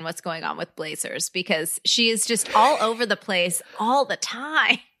understand what's going on with Blazers because she is just all over the place all the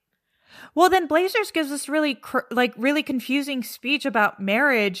time. Well, then Blazers gives this really really confusing speech about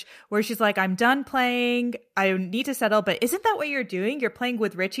marriage where she's like, I'm done playing. I need to settle. But isn't that what you're doing? You're playing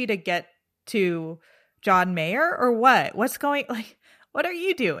with Richie to get to John Mayer or what? What are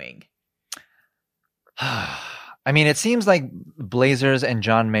you doing? I mean, it seems like Blazers and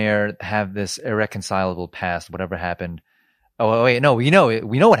John Mayer have this irreconcilable past, whatever happened. Oh, wait, no, we know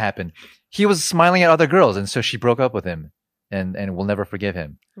what happened. He was smiling at other girls, and so she broke up with him and will never forgive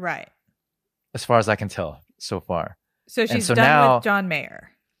him, Right. as far as I can tell so far. So she's so done now- with John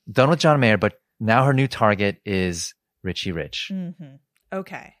Mayer. Done with John Mayer, but now her new target is Richie Rich. Mm-hmm.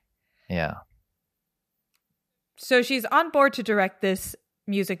 Okay. Yeah. So she's on board to direct this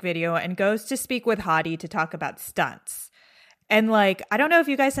music video and goes to speak with Hottie to talk about stunts. And like, I don't know if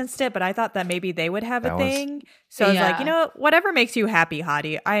you guys sensed it, but I thought that maybe they would have a That was- thing. So I was like, Yeah. you know what? Whatever makes you happy,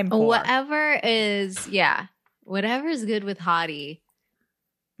 Hottie, I am for. Whatever is good with Hottie.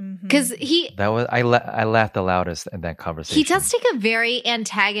 Mhm. Because he That was I laughed the loudest in that conversation. He does take a very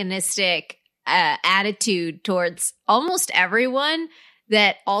antagonistic attitude towards almost everyone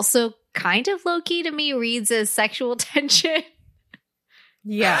that also kind of low-key to me reads as sexual tension.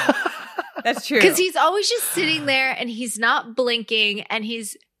 Yeah, that's true. Because he's always just sitting there and he's not blinking and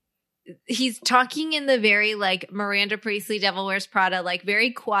he's talking in the very like Miranda Priestley, Devil Wears Prada, like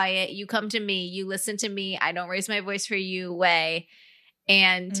very quiet. You come to me, you listen to me, I don't raise my voice for you way.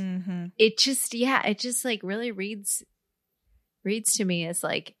 And Mhm. it just like really reads to me as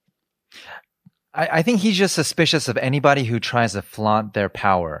like, I think he's just suspicious of anybody who tries to flaunt their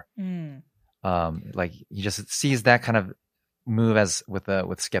power. Mm. Like he just sees that kind of move as with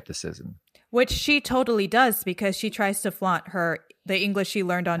skepticism. Which she totally does because she tries to flaunt the English she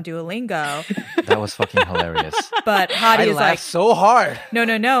learned on Duolingo. That was fucking hilarious. But Hottie is like, so hard.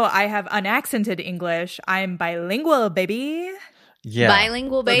 no, I have unaccented English. I'm bilingual, baby. Yeah,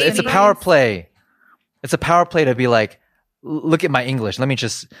 bilingual baby. It's a power play. It's a power play to be like, look at my English. Let me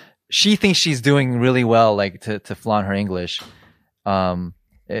just. She thinks she's doing really well, like to flaunt her English.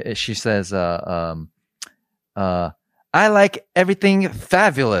 She says, "I like everything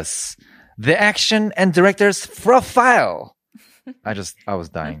fabulous. The action and director's profile." I was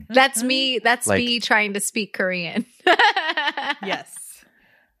dying. That's me. That's Like- me trying to speak Korean. Yes.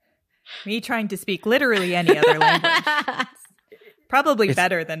 Me trying to speak literally any other language. Probably It's-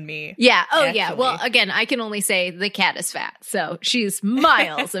 better than me. Yeah. Oh, yeah. Actually. Well, again, I can only say the cat is fat. So she's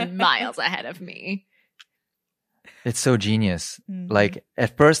miles and miles ahead of me. It's so genius. Mhm. Like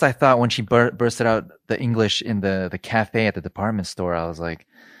at first, I thought when she bursted out the English in the cafe at the department store, I was like,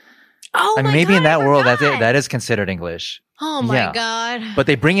 Oh, I mean, my maybe God, in that I world forgot. that is considered English. Oh, my Yeah. God. But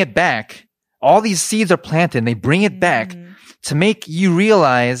they bring it back. All these seeds are planted. And they bring it back Mhm. to make you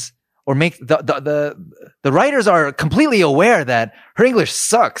realize, or make the writers are completely aware that her English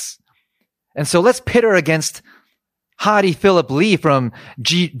sucks. And so let's pit her against Hottie Philip Lee from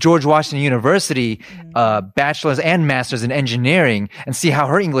George Washington University, bachelor's and master's in engineering, and see how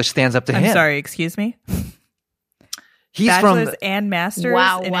her English stands up to I'm him. sorry, excuse me. He's Bachelor's from and master's.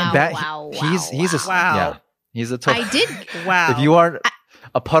 Wow, in wow. he's a Wow. yeah, he's a total. I did. Wow. If you aren't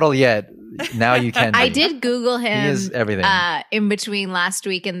a puddle yet, now you can. I be. did Google him. He is everything. In between last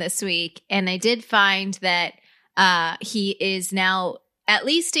week and this week, and I did find that he is now at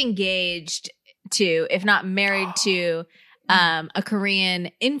least engaged to, if not married to, a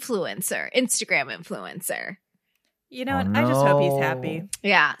Korean influencer, Instagram influencer. You know, Oh, what? I just hope he's no. happy.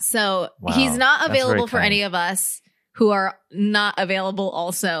 Yeah. So Wow, he's not that's very available for kind. any of us who are not available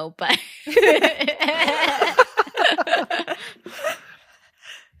also, but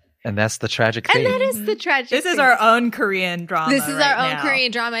And that's the tragic and fate. that is the tragic. This is thing. our own Korean drama. This is right our own now.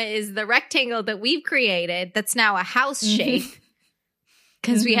 Korean drama. Is the rectangle that we've created that's now a house shape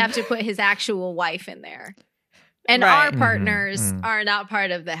because we have to put his actual wife in there, and Right. our partners are not part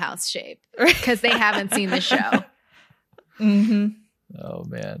of the house shape because they haven't seen the show. Mm-hmm. Oh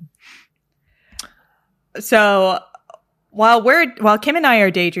man. So while Kim and I are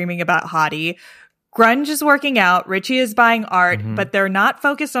daydreaming about Hottie, Grunge is working out, Richie is buying art, but they're not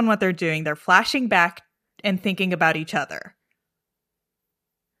focused on what they're doing. They're flashing back and thinking about each other.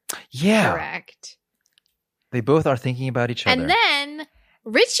 Yeah. Correct. They both are thinking about each other. And then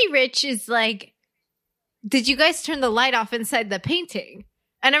Richie Rich is like, "Did you guys turn the light off inside the painting?"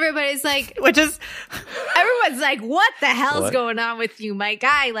 And everybody's like, Everyone's "What the hell's What? going on with you, my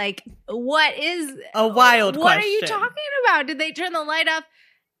guy? Like, what is a wild What question. are you talking about? Did they turn the light off?"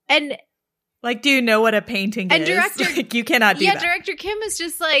 And Like, do you know what a painting And is? director- Like, you cannot do yeah, that. Director Kim is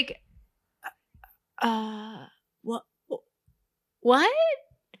just like, what?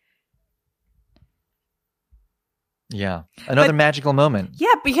 Yeah. Another But- magical moment.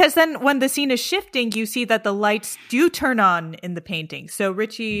 Yeah, because then when the scene is shifting, you see that the lights do turn on in the painting. So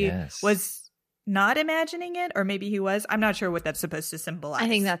Richie Yes. was not imagining it, or maybe he was. I'm not sure what that's supposed to symbolize. I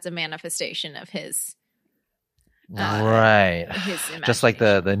think that's a manifestation of his Right. Just like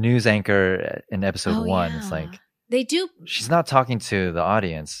imagination. the news anchor in episode Oh, 1. yeah. It's like They do she's not talking to the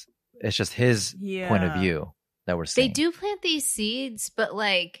audience. It's just his point of Yeah. view that we're they seeing. do plant these seeds, but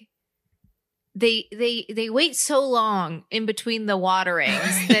like they wait so long in between the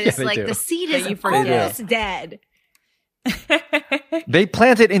waterings that it's they like do. the seed That is you forget. almost dead. They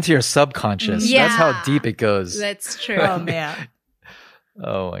plant it into your subconscious. Yeah. That's how deep it goes. That's true. Oh, man.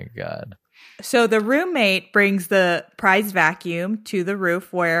 Oh my god. So the roommate brings the prize vacuum to the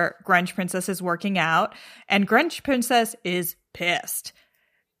roof where Grunge Princess is working out, and Grunge Princess is pissed.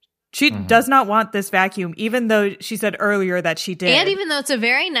 She does not want this vacuum, even though she said earlier that she did. And even though it's a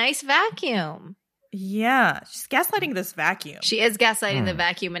very nice vacuum, yeah, she's gaslighting this vacuum. she is gaslighting the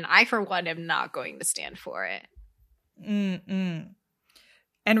vacuum, and I, for one, am not going to stand for it. Mm-mm.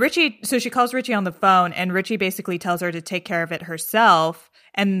 And Richie, so she calls Richie on the phone, and Richie basically tells her to take care of it herself,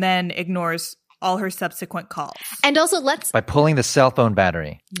 and then ignores all her subsequent calls. And also, let's By pulling the cell phone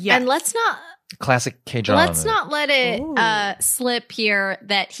battery. Yes. and let's not Classic K-drama. let's not let it Ooh. slip here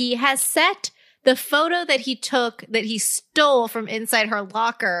that he has set the photo that he took that he stole from inside her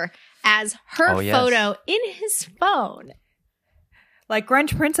locker as her Oh, yes. photo in his phone. Like,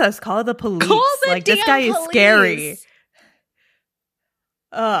 Grunge Princess, call the police. Call the like, this damn guy is police. scary.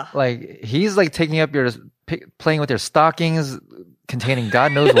 Ugh. Like he's like taking up your playing with your stockings containing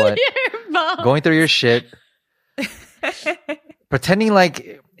God knows what, Your phone. going through your shit, pretending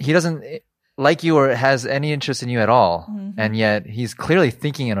like he doesn't like you or has any interest in you at all, and yet he's clearly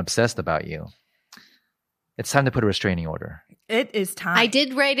thinking and obsessed about you. It's time to put a restraining order. It is time. I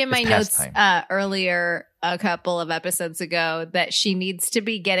did write in my It's notes pastime. earlier, a couple of episodes ago, that she needs to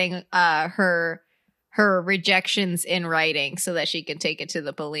be getting her rejections in writing so that she can take it to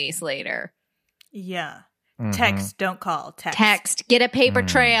the police later. Yeah. Mhm. Text, don't call. Text. Text, get a paper Mm.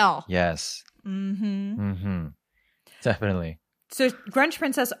 trail. Yes. Mm-hmm. Mm-hmm. Definitely. So Grunge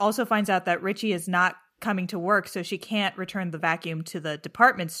Princess also finds out that Richie is not coming to work, so she can't return the vacuum to the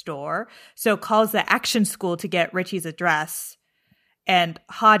department store. So calls the action school to get Richie's address. And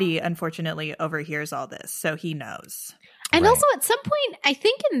Hottie, unfortunately, overhears all this, so he knows. And Right. also, at some point, I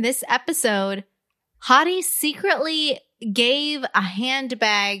think in this episode, Hottie secretly gave a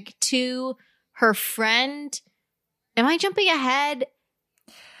handbag to her friend. Am I jumping ahead?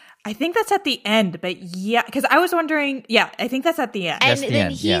 I think that's at the end, but yeah, because I was wondering. Yeah, I think that's at the end. And That's the then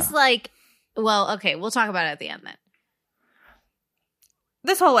end, he's yeah. like, well, okay, we'll talk about it at the end then.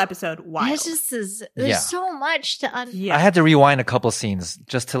 This whole episode, wild. It's just there's Yeah. so much to Yeah. I had to rewind a couple scenes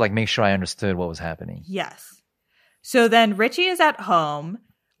just to like make sure I understood what was happening. Yes. So then Richie is at home,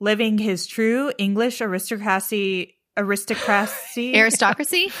 living his true English aristocracy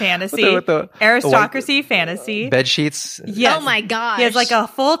Aristocracy? fantasy. With the aristocracy fantasy. bed sheets. Yes. Oh my gosh. He has like a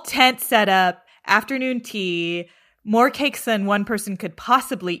full tent set up, afternoon tea, more cakes than one person could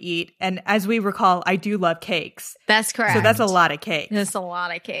possibly eat. And as we recall, I do love cakes. That's correct. So that's a lot of cake. That's a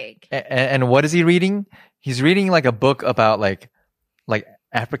lot of cake. And what is he reading? He's reading like a book about like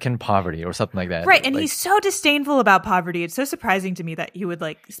African poverty or something like that. Right. And Like, he's so disdainful about poverty. It's so surprising to me that he would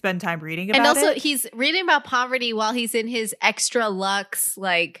like spend time reading about And also, it. he's reading about poverty while he's in his extra luxe,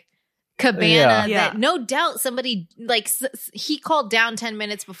 like, cabana Yeah. that no doubt somebody like he called down 10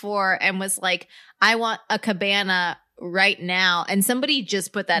 minutes before and was like, I want a cabana right now. And somebody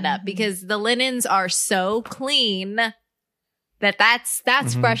just put that up because the linens are so clean that that's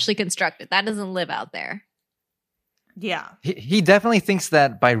freshly constructed. That doesn't live out there. Yeah. He definitely thinks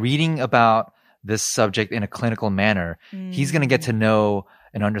that by reading about this subject in a clinical manner, he's going to get to know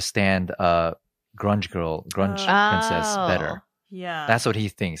and understand Grunge Princess better. Yeah. That's what he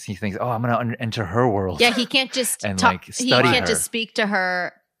thinks. He thinks, oh, I'm going to enter her world. Yeah, he can't just and talk. like He study can't her. just speak to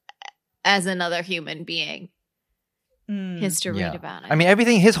her as another human being. He has to read about it. I mean,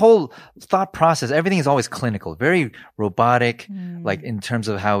 everything, his whole thought process, everything is always clinical, very robotic, like in terms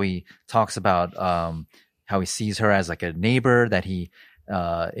of how he talks about how he sees her as like a neighbor that he,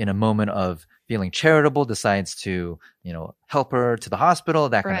 in a moment of feeling charitable, decides to, help her to the hospital,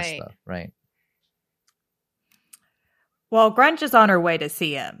 that kind of stuff, right? Well, Grunge is on her way to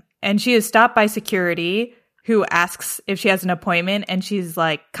see him, and she is stopped by security who asks if she has an appointment, and she's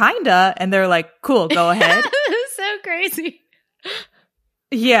like, kinda, and they're like, cool, go ahead. So crazy.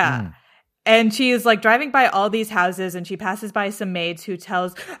 Yeah. And she is like driving by all these houses, and she passes by some maids who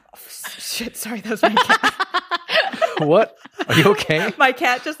tells, shit, sorry, that was my cat. What? Are you okay? My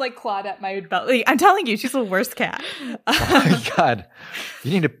cat just like clawed at my belly. I'm telling you, she's the worst cat. Oh my God.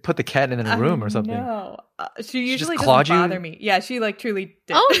 You need to put the cat in a room or something. No. She usually just doesn't clawed you? bother me. Yeah, she like truly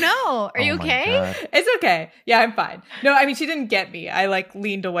did. Oh no. Are you Oh my okay? God. It's okay. Yeah, I'm fine. No, I mean, she didn't get me. I like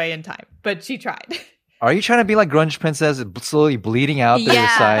leaned away in time, but she tried. Are you trying to be like Grunge Princess, slowly bleeding out the other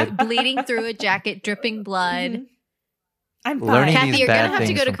side? Bleeding through a jacket, dripping blood. I'm fine. Learning Kathy, these you're bad gonna have to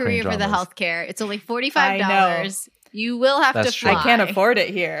things go to from Korea Korean for the dramas. healthcare. It's only $45. I know. You will have That's to true. fly. I can't afford it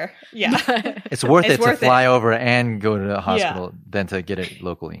here. Yeah. It's worth It's it worth to fly over and go to the hospital than to get it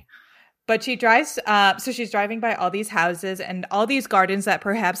locally. But she drives, so she's driving by all these houses and all these gardens that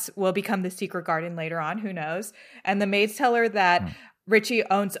perhaps will become the secret garden later on. Who knows? And the maids tell her that Richie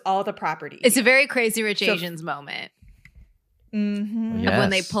owns all the property. It's a very Crazy Rich Asians moment Mm-hmm. of when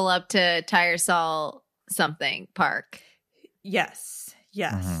they Yes. pull up to Tyersall something park. Yes.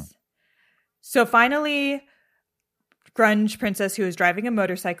 So finally, Grunge Princess, who is driving a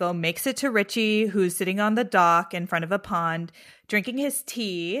motorcycle, makes it to Richie, who's sitting on the dock in front of a pond, drinking his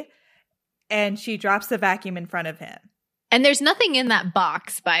tea, and she drops the vacuum in front of him. And there's nothing in that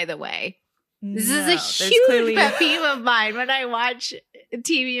box, by the way. This is a there's huge clearly- pet peeve of mine when I watch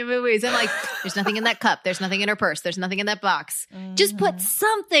TV and movies. I'm like, there's nothing in that cup. There's nothing in her purse. There's nothing in that box. Just put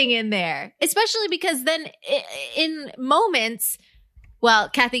something in there. Especially because then in moments, well,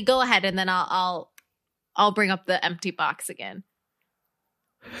 Kathy, go ahead and then I'll bring up the empty box again.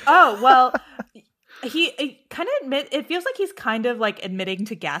 Oh, well, he kind of it feels like he's kind of like admitting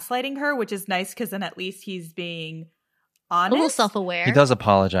to gaslighting her, which is nice because then at least he's being A honest. little self-aware. He does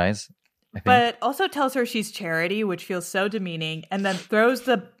apologize, I think. But also tells her she's Charity, which feels so demeaning, and then throws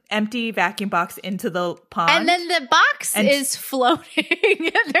the empty vacuum box into the pond. And then the box And- is floating.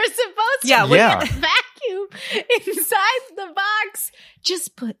 They're supposed Yeah, to well, put a vacuum inside the box.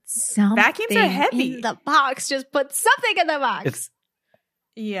 Just put something Vacuums are heavy. in the box. Just put something in the box. It's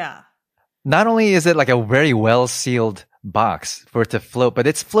yeah. not only is it like a very well sealed box for it to float, but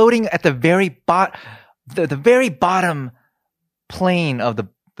it's floating at the very the very bottom plane of the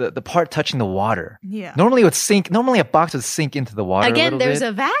part touching the water. Yeah. Normally a box would sink into the water. Again, a there's bit.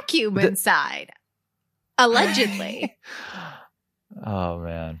 a vacuum inside. Allegedly. Oh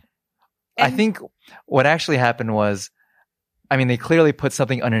man. I And- think what actually happened was, I mean, they clearly put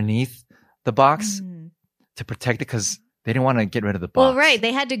something underneath the box to protect it because they didn't want to get rid of the box. Well, right.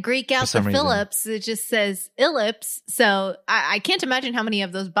 They had to Greek out the some reason. Phillips. It just says ellipse. So I can't imagine how many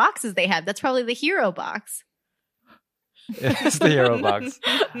of those boxes they had. That's probably the hero box. It's the hero box.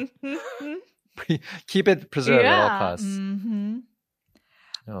 Keep it preserved at all Yeah. costs. Mm-hmm.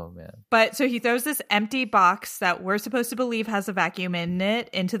 Oh man. But so he throws this empty box that we're supposed to believe has a vacuum in it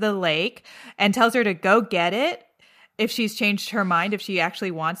into the lake and tells her to go get it if she's changed her mind, if she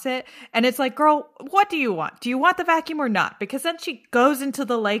actually wants it. And it's like, girl, what do you want? Do you want the vacuum or not? Because then she goes into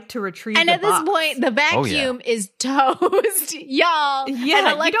the lake to retrieve And the at this box. point, the vacuum is toast, y'all. Yeah, An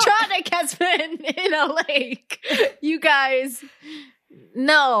you electronic has been in a lake. You guys,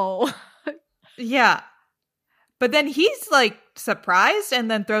 no. Yeah. But then he's like surprised and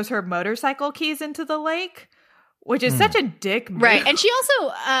then throws her motorcycle keys into the lake, which is such a dick move. Right. And she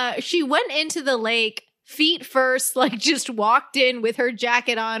also, she went into the lake feet first, like just walked in with her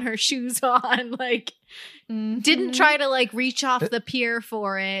jacket on, her shoes on, like didn't try to like reach off the pier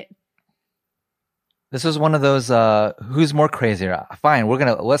for it. This was one of those who's more crazier. Fine,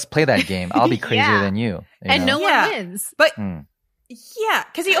 let's play that game. I'll be crazier Yeah. than you. And know? no Yeah. one wins. But Hmm. Yeah,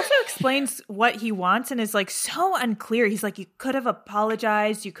 because he also explains what he wants and is like so unclear. He's like, you could have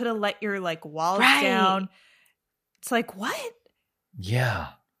apologized. You could have let your like walls down. It's like, what? Yeah.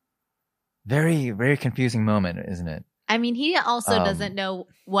 Very, very confusing moment, isn't it? I mean, he also doesn't know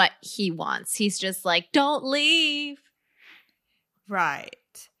what he wants. He's just like, don't leave. Right.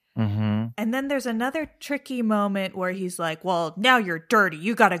 Mm-hmm. And then there's another tricky moment where he's like, well, now you're dirty.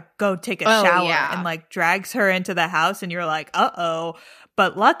 You got to go take a Oh, shower. yeah. And like drags her into the house. And you're like, uh-oh.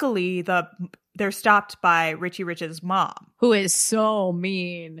 But luckily, they're stopped by Richie Rich's mom. Who is so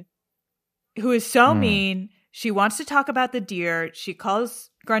mean. Who is so mean. She wants to talk about the deer. She calls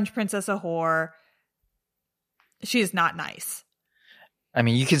Grunge Princess a whore. She is not nice. I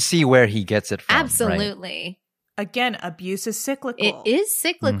mean, you can see where he gets it from. Right? Absolutely. Again, abuse is cyclical. It is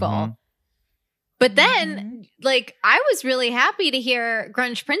cyclical. Mhm. But then, like, I was really happy to hear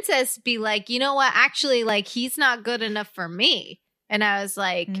Grunge Princess be like, you know what? Actually, like, he's not good enough for me. And I was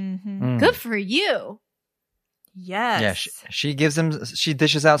like, Mhm. good for you. Yes. Yeah, she gives him, she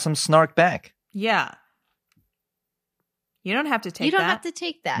dishes out some snark back. Yeah. You don't have to take You don't that. have to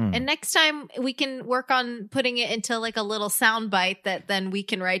take that. Mm. And next time we can work on putting it into like a little sound bite that then we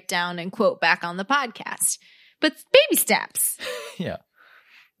can write down and quote back on the podcast. But baby steps. Yeah.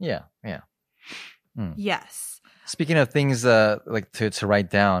 Yeah. Yeah. Yes. Speaking of things like to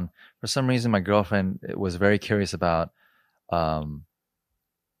write down, for some reason my girlfriend was very curious about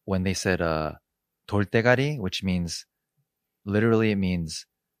when they said 돌대가리, which means literally it means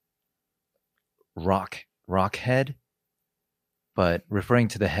rock head, but referring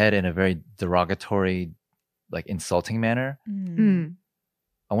to the head in a very derogatory, like insulting manner. Mm.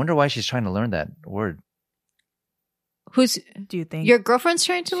 I wonder why she's trying to learn that word. Who's Do you think? your girlfriend's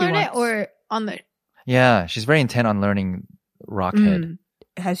trying to She learn it wants- or on the Yeah, she's very intent on learning rock head. Mm.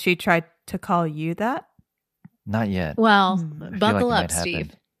 Has she tried to call you that? Not yet. Well, Mm. I feel buckle like up, it might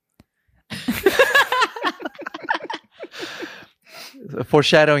Steve. happen.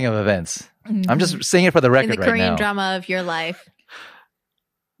 Foreshadowing of events. I'm just saying it for the In record the right Korean now. drama of your life.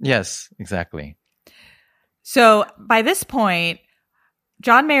 Yes, exactly. So by this point,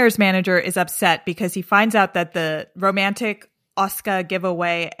 John Mayer's manager is upset because he finds out that the romantic Oscar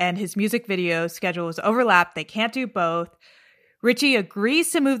giveaway and his music video schedules overlap. They can't do both. Richie agrees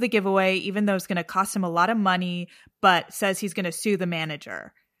to move the giveaway, even though it's going to cost him a lot of money, but says he's going to sue the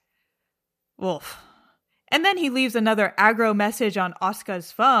manager. Wolf. And then he leaves another aggro message on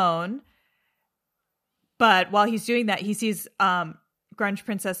Oscar's phone. But while he's doing that, he sees Grunge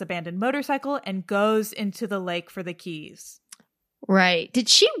Princess abandoned motorcycle and goes into the lake for the keys. Right. Did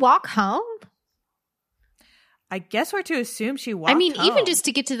she walk home? I guess we're to assume she walked I mean, even home. just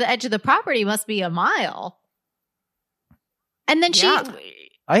to get to the edge of the property must be a mile. And then Yeah.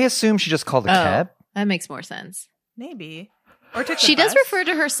 I assume she just called a cab. That makes more sense. Maybe. Or took the She does bus. refer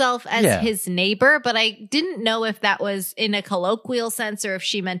to herself as Yeah. his neighbor, but I didn't know if that was in a colloquial sense or if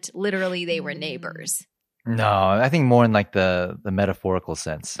she meant literally they were neighbors. No, I think more in like the metaphorical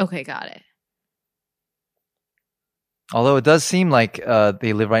sense. Okay, got it. Although it does seem like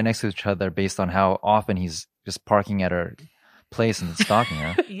they live right next to each other based on how often he's just parking at her place and stalking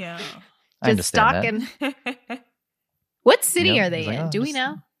her. Yeah. I Just understand that. stalking. What city Yep, are they he's like, in? "Oh, Do we just-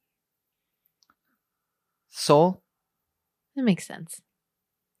 know? Seoul? That makes sense.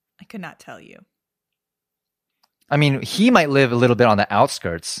 I could not tell you. I mean, he might live a little bit on the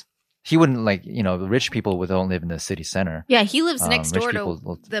outskirts. He wouldn't like, the rich people would don't live in the city center. Yeah, he lives next Rich door people to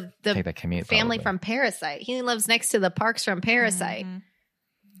will the take that commute. family probably. from Parasite. He lives next to the parks from Parasite. Mhm.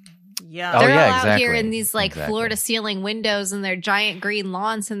 Yeah. Oh, They're yeah, all out here exactly. in these like Exactly. floor to ceiling windows and their giant green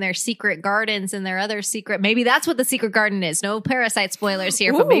lawns and their secret gardens and their other secret. Maybe that's what the secret garden is. No Parasite spoilers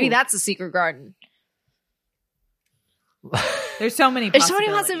here, but maybe Ooh. that's a secret garden. There's so many There's so many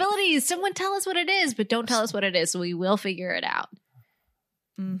possibilities. possibilities. Someone tell us what it is, but don't tell us what it is. So we will figure it out.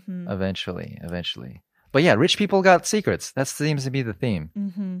 Mm-hmm. Eventually. But yeah, rich people got secrets. That seems to be the theme.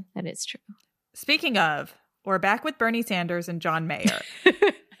 Mm-hmm. That is true. Speaking of, we're back with Bernie Sanders and John Mayer.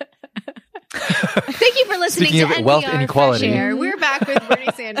 Thank you for listening Speaking to of wealth NPR inequality. Fresh Air. We're back with Bernie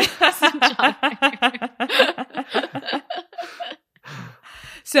Sanders and John Mayer.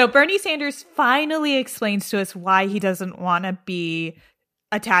 So Bernie Sanders finally explains to us why he doesn't want to be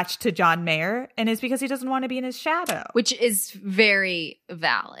attached to John Mayer, and it's because he doesn't want to be in his shadow. Which is very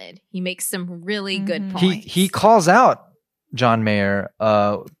valid. He makes some really good Mhm. points. He calls out John Mayer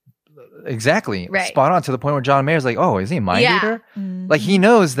exactly Right. spot on to the point where John Mayer's like, oh, is he a mind Yeah. reader? Mhm. Like he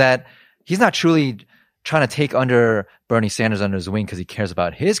knows that he's not truly trying to take under Bernie Sanders under his wing because he cares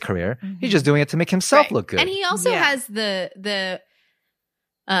about his career. He's just doing it to make himself Right. look good. And he also Yeah. has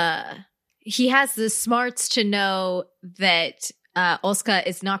he has the smarts to know that Osuka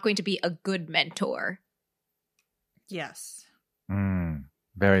is not going to be a good mentor. Yes.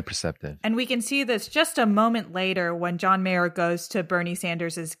 Very perceptive. And we can see this just a moment later when John Mayer goes to Bernie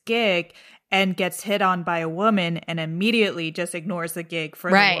Sanders' gig and gets hit on by a woman and immediately just ignores the gig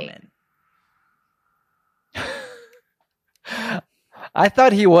for the woman. I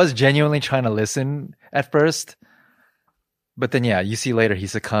thought he was genuinely trying to listen at first. But then, you see later he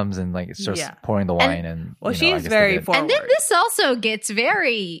succumbs and like starts pouring the wine. And well, she's very forward. And then this also gets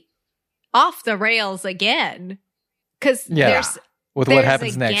very off the rails again. Because there's what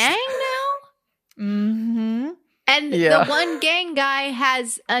happens a next. Gang now? Mm-hmm. And the one gang guy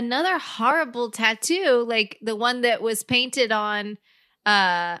has another horrible tattoo, like the one that was painted on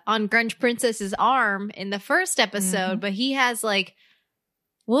Grunge Princess's arm in the first episode, but he has like,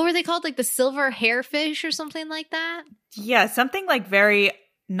 what were they called? Like the silver hairfish or something like that? Yeah, something like very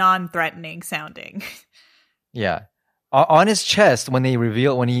non-threatening sounding. Yeah. On his chest, when he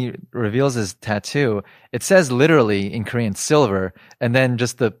reveals his tattoo, it says literally in Korean silver, and then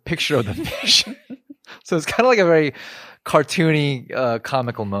just the picture of the fish. So it's kind of like a very cartoony,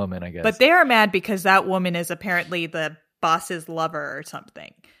 comical moment, I guess. But they are mad because that woman is apparently the boss's lover or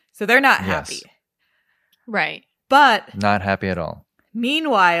something. So they're not happy. Right. But not happy at all.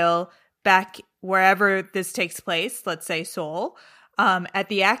 Meanwhile, back wherever this takes place, let's say Seoul, at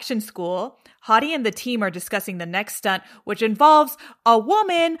the action school, Hottie and the team are discussing the next stunt, which involves a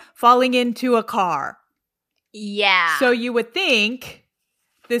woman falling into a car. Yeah. So you would think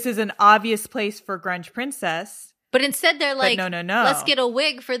this is an obvious place for Grunge Princess. But instead they're like, no. Let's get a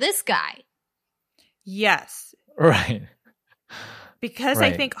wig for this guy. Yes. Right. Because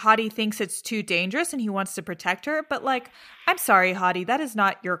I think Hottie thinks it's too dangerous and he wants to protect her. But like, I'm sorry, Hottie, that is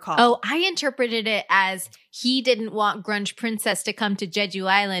not your call. Oh, I interpreted it as he didn't want Grunge Princess to come to Jeju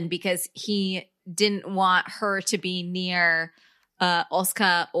Island because he didn't want her to be near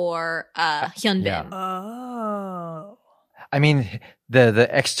Osuka or Hyunbin. Yeah. Oh. I mean, the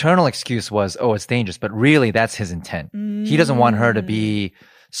external excuse was, it's dangerous. But really, that's his intent. He doesn't want her to be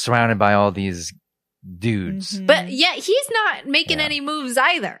surrounded by all these dudes. But yeah, he's not making any moves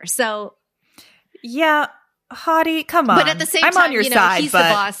either. So yeah, Hottie, come on. But at the same time, I'm on your side, he's but...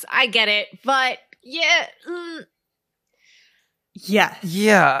 the boss. I get it. But yeah. Yeah.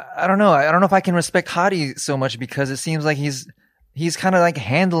 Yeah, I don't know. I don't know if I can respect Hottie so much because it seems like he's kind of like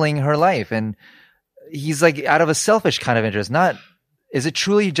handling her life and he's like out of a selfish kind of interest. Is it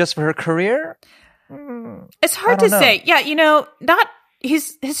truly just for her career? It's hard to say. Yeah,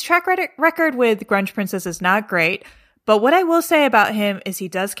 his track record with Grunge Princess is not great. But what I will say about him is he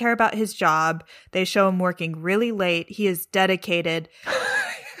does care about his job. They show him working really late. He is dedicated.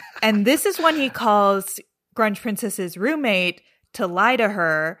 And this is when he calls Grunge Princess's roommate to lie to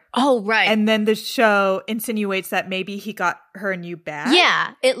her. Oh, right. And then the show insinuates that maybe he got her a new bag.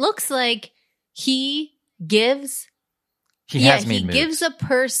 Yeah, it looks like he gives a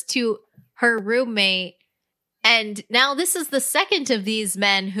purse to her roommate. And now this is the second of these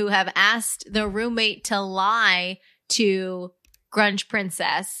men who have asked the roommate to lie to Grunge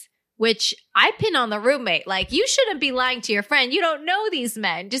Princess, which I pin on the roommate. Like, you shouldn't be lying to your friend. You don't know these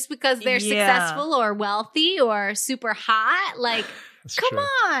men just because they're successful or wealthy or super hot. Like, come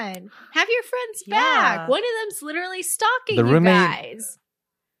on. Have your friends back. One of them's literally stalking you guys.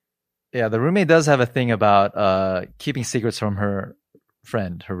 Yeah, the roommate does have a thing about keeping secrets from her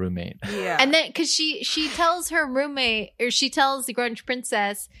friend, her roommate. Yeah. And then, because she tells her roommate, or she tells the Grunge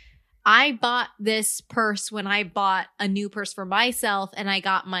Princess, I bought this purse when I bought a new purse for myself and I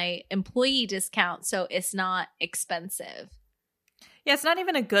got my employee discount, so it's not expensive. Yeah, it's not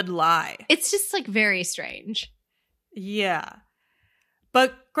even a good lie. It's just like very strange. Yeah.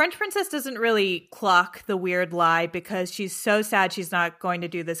 But Grunge Princess doesn't really clock the weird lie because she's so sad she's not going to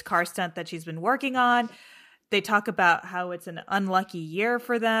do this car stunt that she's been working on. They talk about how it's an unlucky year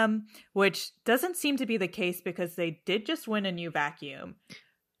for them, which doesn't seem to be the case because they did just win a new vacuum.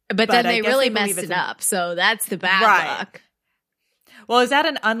 But then they really messed it up, so that's the bad luck. Well, is that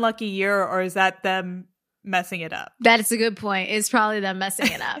an unlucky year or is that them messing it up? That's a good point. It's probably them messing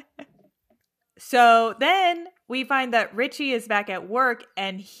it up. So then we find that Richie is back at work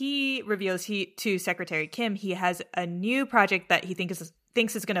and he reveals to Secretary Kim he has a new project that he thinks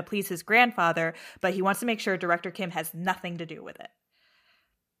is going to please his grandfather, but he wants to make sure Director Kim has nothing to do with it.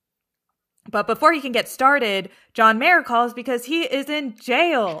 But before he can get started, John Mayer calls because he is in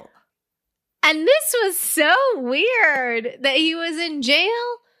jail. And this was so weird that he was in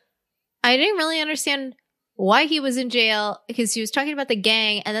jail. I didn't really understand why he was in jail because he was talking about the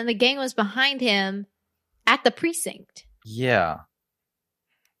gang and then the gang was behind him at the precinct. Yeah.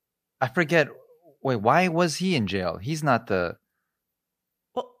 I forget. Wait, why was he in jail? He's not the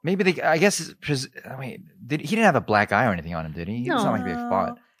Well, Maybe they. I guess. I mean, he didn't have a black eye or anything on him, did he? It's not like they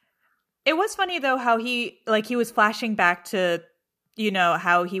fought. it was funny though how he was flashing back to,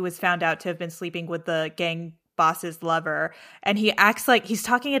 how he was found out to have been sleeping with the gang boss's lover, and he acts like he's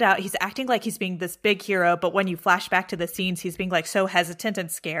talking it out. He's acting like he's being this big hero, but when you flash back to the scenes, he's being like so hesitant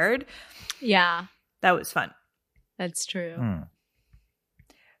and scared. Yeah, That was fun. that's true.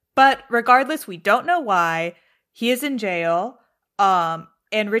 But regardless, we don't know why. He is in jail.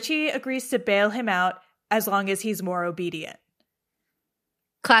 And Richie agrees to bail him out as long as he's more obedient.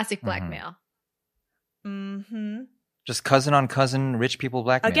 Classic blackmail. Mm-hmm. Just cousin on cousin, rich people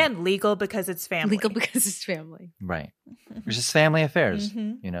blackmail. Again, legal because it's family. Legal because it's family. Right. It's just family affairs.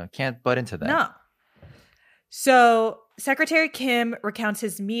 Mhm. Can't butt into that. No. So Secretary Kim recounts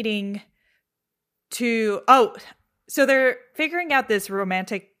his meeting so they're figuring out this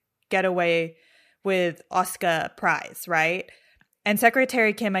romantic getaway with Oscar Prize, right? And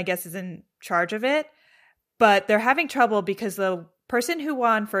Secretary Kim, I guess, is in charge of it. But they're having trouble because the person who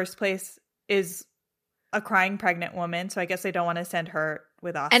won first place is a crying pregnant woman. So I guess they don't want to send her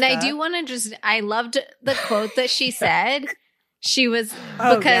with Oscar. And I do want to I loved the quote that she said. She was,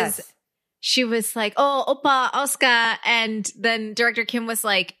 she was like, oh, Oppa, Oscar. And then Director Kim was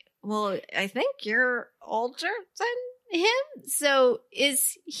like, well, I think you're older than him. So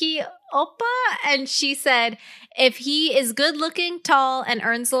is he Oppa? And she said, if he is good looking, tall, and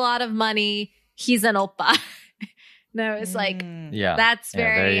earns a lot of money, he's an Oppa. And I was like, Yeah. that's Yeah,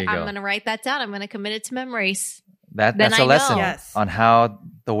 there very, you I'm go. going to write that down. I'm going to commit it to memories. That's Then a I lesson know. Yes. on how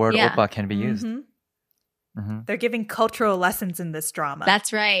the word Yeah. oppa can be used. Mhm. Mhm. They're giving cultural lessons in this drama.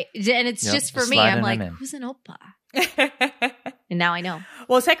 That's right. And it's Yep, just for just me. sliding I'm like, them in. who's an Oppa? And now I know.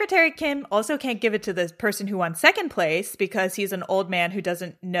 Well, Secretary Kim also can't give it to the person who won second place because he's an old man who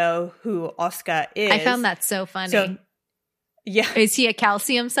doesn't know who Oscar is. I found that so funny. So, yeah. Is he a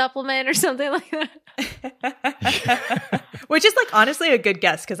calcium supplement or something like that? Which is honestly a good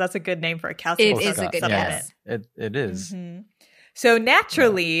guess because that's a good name for a calcium It is a good supplement. guess. It is. Mhm. So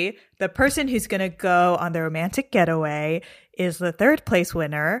naturally, the person who's going to go on the romantic getaway is the third place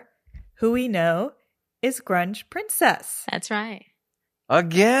winner, who we know is Grunge Princess. That's right.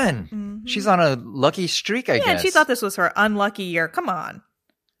 Again. Mhm. She's on a lucky streak, I Yeah, guess. and she thought this was her unlucky year. Come on.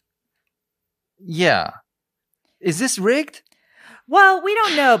 Yeah. Is this rigged? Well, we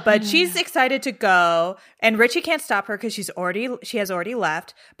don't know, but she's excited to go, and Richie can't stop her because she has already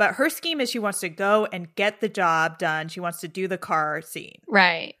left. But her scheme is she wants to go and get the job done. She wants to do the car scene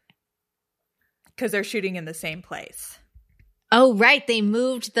Right. because they're shooting in the same place. Oh, right. They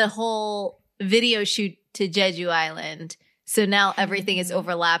moved the whole video shoot to Jeju Island. So now everything is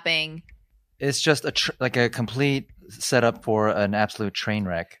overlapping. It's just a complete setup for an absolute train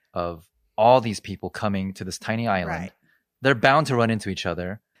wreck of all these people coming to this tiny island. Right. They're bound to run into each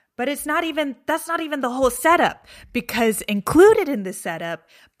other. But that's not even the whole setup, because included in this setup,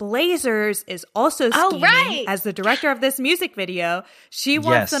 Blazers is also scheming right. as the director of this music video. She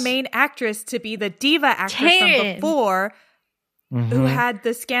wants Yes. the main actress to be the diva actress Taryn. from before who Mhm. had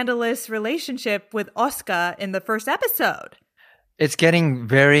the scandalous relationship with Oscar in the first episode. It's getting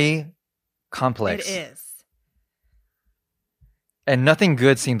very complex. It is. And nothing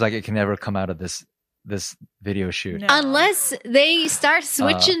good seems like it can ever come out of this video shoot. No. Unless they start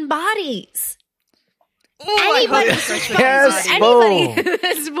switching bodies. Ooh, I hope Anybody, they switch with Yes, everybody. anybody boom.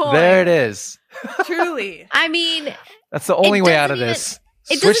 this boy. There it is. Truly. I mean, That's the only way out of doesn't this.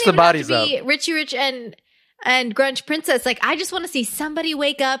 it Switch doesn't the even bodies have up. to be Richie Rich and Grunge Princess. I just want to see somebody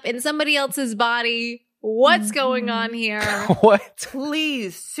wake up in somebody else's body. What's going on here? What?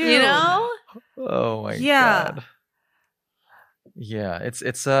 Please, soon. You know? Oh my Yeah. god. Yeah,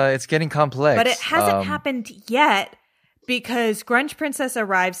 it's getting complex. But it hasn't happened yet because Grunge Princess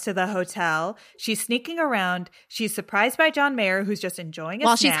arrives to the hotel. She's sneaking around. She's surprised by John Mayer, who's just enjoying a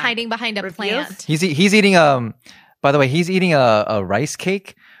While snack. she's hiding behind a Reveals- plant. He's eating by the way, he's eating a rice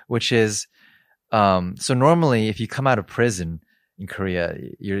cake, which is so normally if you come out of prison in Korea,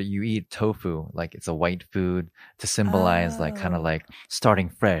 you eat tofu, like it's a white food to symbolize kind Oh. of like starting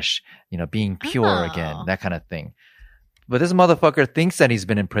fresh, being pure again, Oh. that kind of thing. But this motherfucker thinks that he's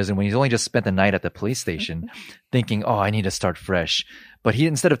been in prison when he's only just spent the night at the police station thinking, oh, I need to start fresh. But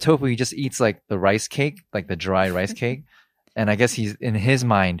instead of tofu, he just eats like the rice cake, like the dry rice cake. And I guess in his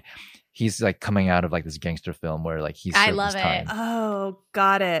mind, he's like coming out of like this gangster film where like he's I served love his it. time. Oh,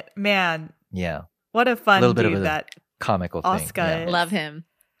 got it. Man, Yeah. what a fun Little bit of dude a that. Comical thing. Oscar Yeah. is. Love him.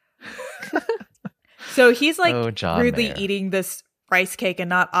 So he's Oh, John rudely Mayer. eating this rice cake and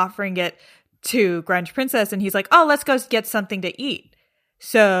not offering it to Grunge Princess. And he's like, oh, let's go get something to eat.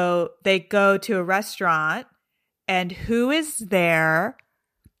 So they go to a restaurant, and who is there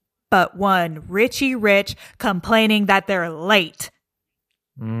but one Richie Rich complaining that they're late.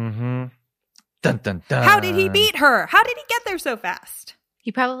 Mm-hmm. Dun, dun, dun. How did he beat her? How did he get there so fast?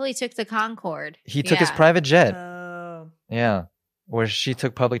 He probably took the Concorde. He took his Yeah. private jet. Oh, Yeah. Where she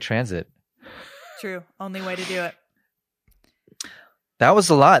took public transit. true. Only way to do it. That was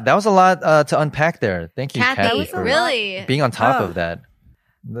a lot. That was a lot to unpack there. Thank you, Kathy, Kathy, for really? being on top Oh. of that.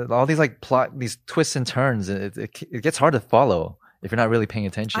 All these like plot, these twists and turns. It gets hard to follow if you're not really paying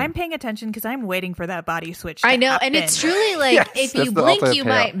attention. I'm paying attention because I'm waiting for that body switch to I know, and happen. it's truly like Yes, if that's you the blink, ultimate you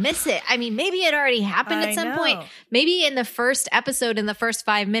payoff. might miss it. I mean, maybe it already happened I at some know. point. Maybe in the first episode, in the first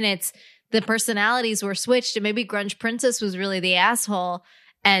 5 minutes, the personalities were switched, and maybe Grunge Princess was really the asshole,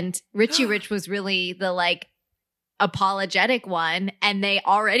 and Richie Rich was really the like apologetic one, and they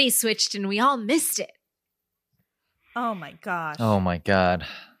already switched, and we all missed it. Oh my gosh. Oh my god!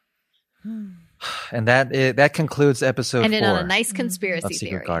 And that concludes episode Ended 4 on a nice of conspiracy Secret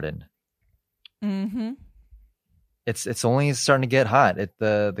theory. Garden. Mm-hmm. It's only starting to get hot.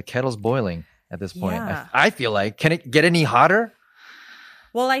 The kettle's boiling at this point. Yeah. I feel like, can it get any hotter?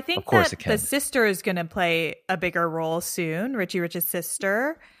 Well, I think Of course that it can. the sister is going to play a bigger role soon. Richie Rich's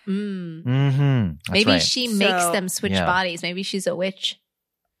sister. Mm. Mm-hmm. That's Maybe right. she makes So- them switch Yeah. bodies. Maybe she's a witch.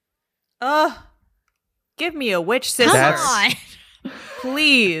 Oh, give me a witch Come sister, That's- on.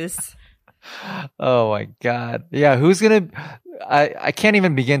 please. Oh my god! Yeah, who's gonna? I can't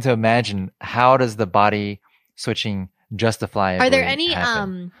even begin to imagine how does the body switching justify? Are there any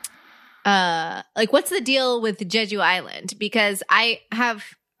like what's the deal with Jeju Island? Because I have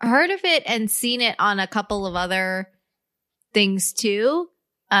heard of it and seen it on a couple of other things too.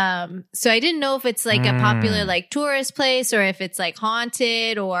 So I didn't know if it's like a popular like tourist place or if it's like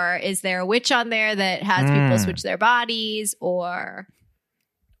haunted, or is there a witch on there that has people switch their bodies, or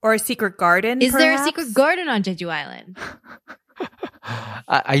Or a secret garden. is there a perhaps? secret garden on Jeju Island?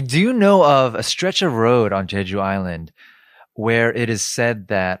 I do know of a stretch of road on Jeju Island where it is said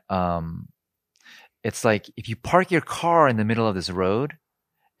that it's like if you park your car in the middle of this road,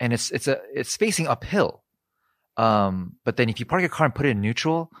 and it's facing uphill, but then if you park your car and put it in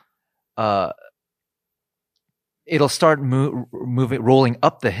neutral, it'll start rolling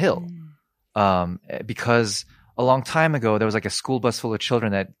up the hill, because a long time ago there was like a school bus full of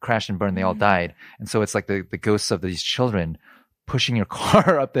children that crashed and burned. They all died, and so it's like the ghosts of these children pushing your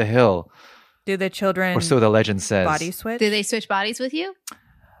car up the hill, Do the children or so the legend says. body switch? Do they switch bodies with you?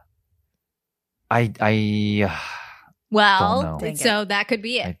 I Don't Well, know. Dang it. so that could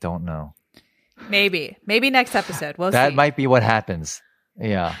be it. don't know. Maybe next episode. We'll That see. might be what happens.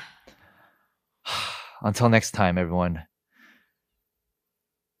 Yeah. Until next time, everyone.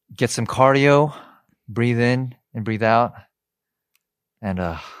 Get some cardio, breathe in and breathe out, and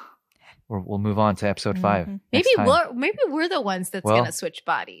we'll move on to episode 5. Mhm. Maybe next time. maybe we're the ones that's Well- gonna switch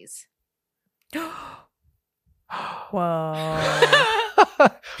bodies. Whoa.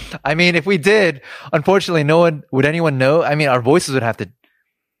 I mean, if we did, unfortunately, would anyone know? I mean, our voices would have to.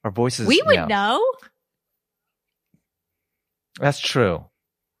 Our voices. We would yeah. know. That's true.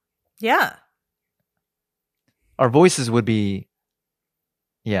 Yeah. Our voices would be.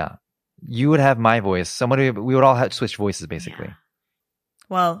 Yeah, you would have my voice. We would all have switch voices, basically. Yeah.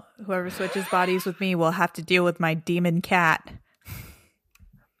 Well, whoever switches bodies with me will have to deal with my demon cat.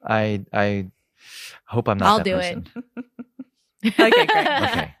 I hope I'm not. I'll that do person. Okay, great.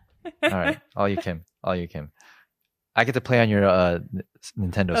 Okay. All right. All you, Kim. I get to play on your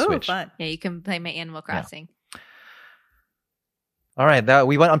Nintendo Oh, Switch. fun. Yeah, you can play my Animal Crossing. All right.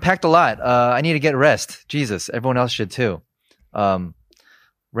 We unpacked a lot. I need to get rest. Jesus. Everyone else should too.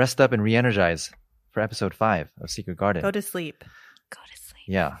 Rest up and re-energize for episode 5 of Secret Garden. Go to sleep. Go to sleep.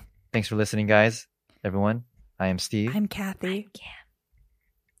 Yeah. Thanks for listening, guys. Everyone. I am Steve. I'm Kathy.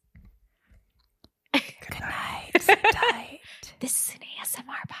 Good night. Tight. This is an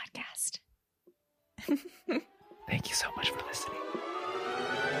ASMR podcast. Thank you so much for listening.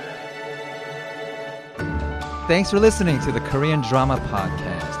 Thanks for listening to the Korean Drama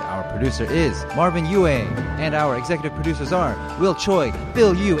Podcast. Our producer is Marvin Yue, and our executive producers are Will Choi,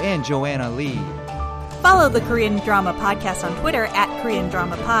 Bill Yu, and Joanna Lee. Follow the Korean Drama Podcast on Twitter at Korean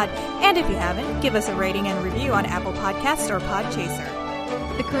Drama Pod. And if you haven't, give us a rating and review on Apple Podcasts or Podchaser.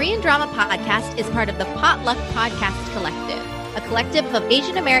 The Korean Drama Podcast is part of the Potluck Podcast Collective, a collective of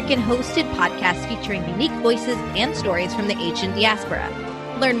Asian American hosted podcasts featuring unique voices and stories from the Asian diaspora.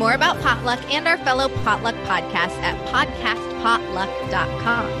 Learn more about Potluck and our fellow Potluck podcasts at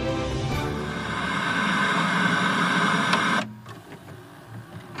podcastpotluck.com.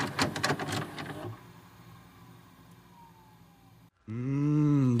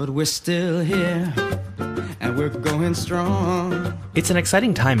 But we're still here, and and we're going strong. It's an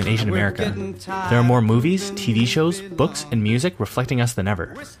exciting time in Asian America. There are more movies, TV shows, books, and music reflecting us than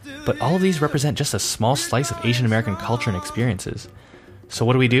ever. But all of these represent just a small slice of Asian American culture and experiences. So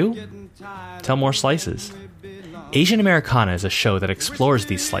what do? Tell more slices. Asian Americana is a show that explores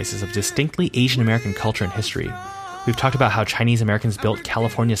these slices of distinctly Asian American culture and history. We've talked about how Chinese Americans built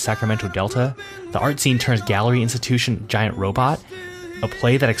California's Sacramento Delta, the art scene turns gallery institution Giant Robot, a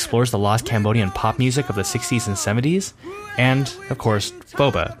play that explores the lost Cambodian pop music of the 60s and 70s, and, of course,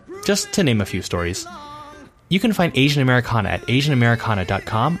 boba, just to name a few stories. You can find Asian Americana at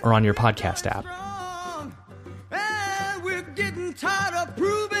asianamericana.com or on your podcast app. And we're getting tired of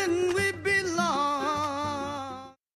proving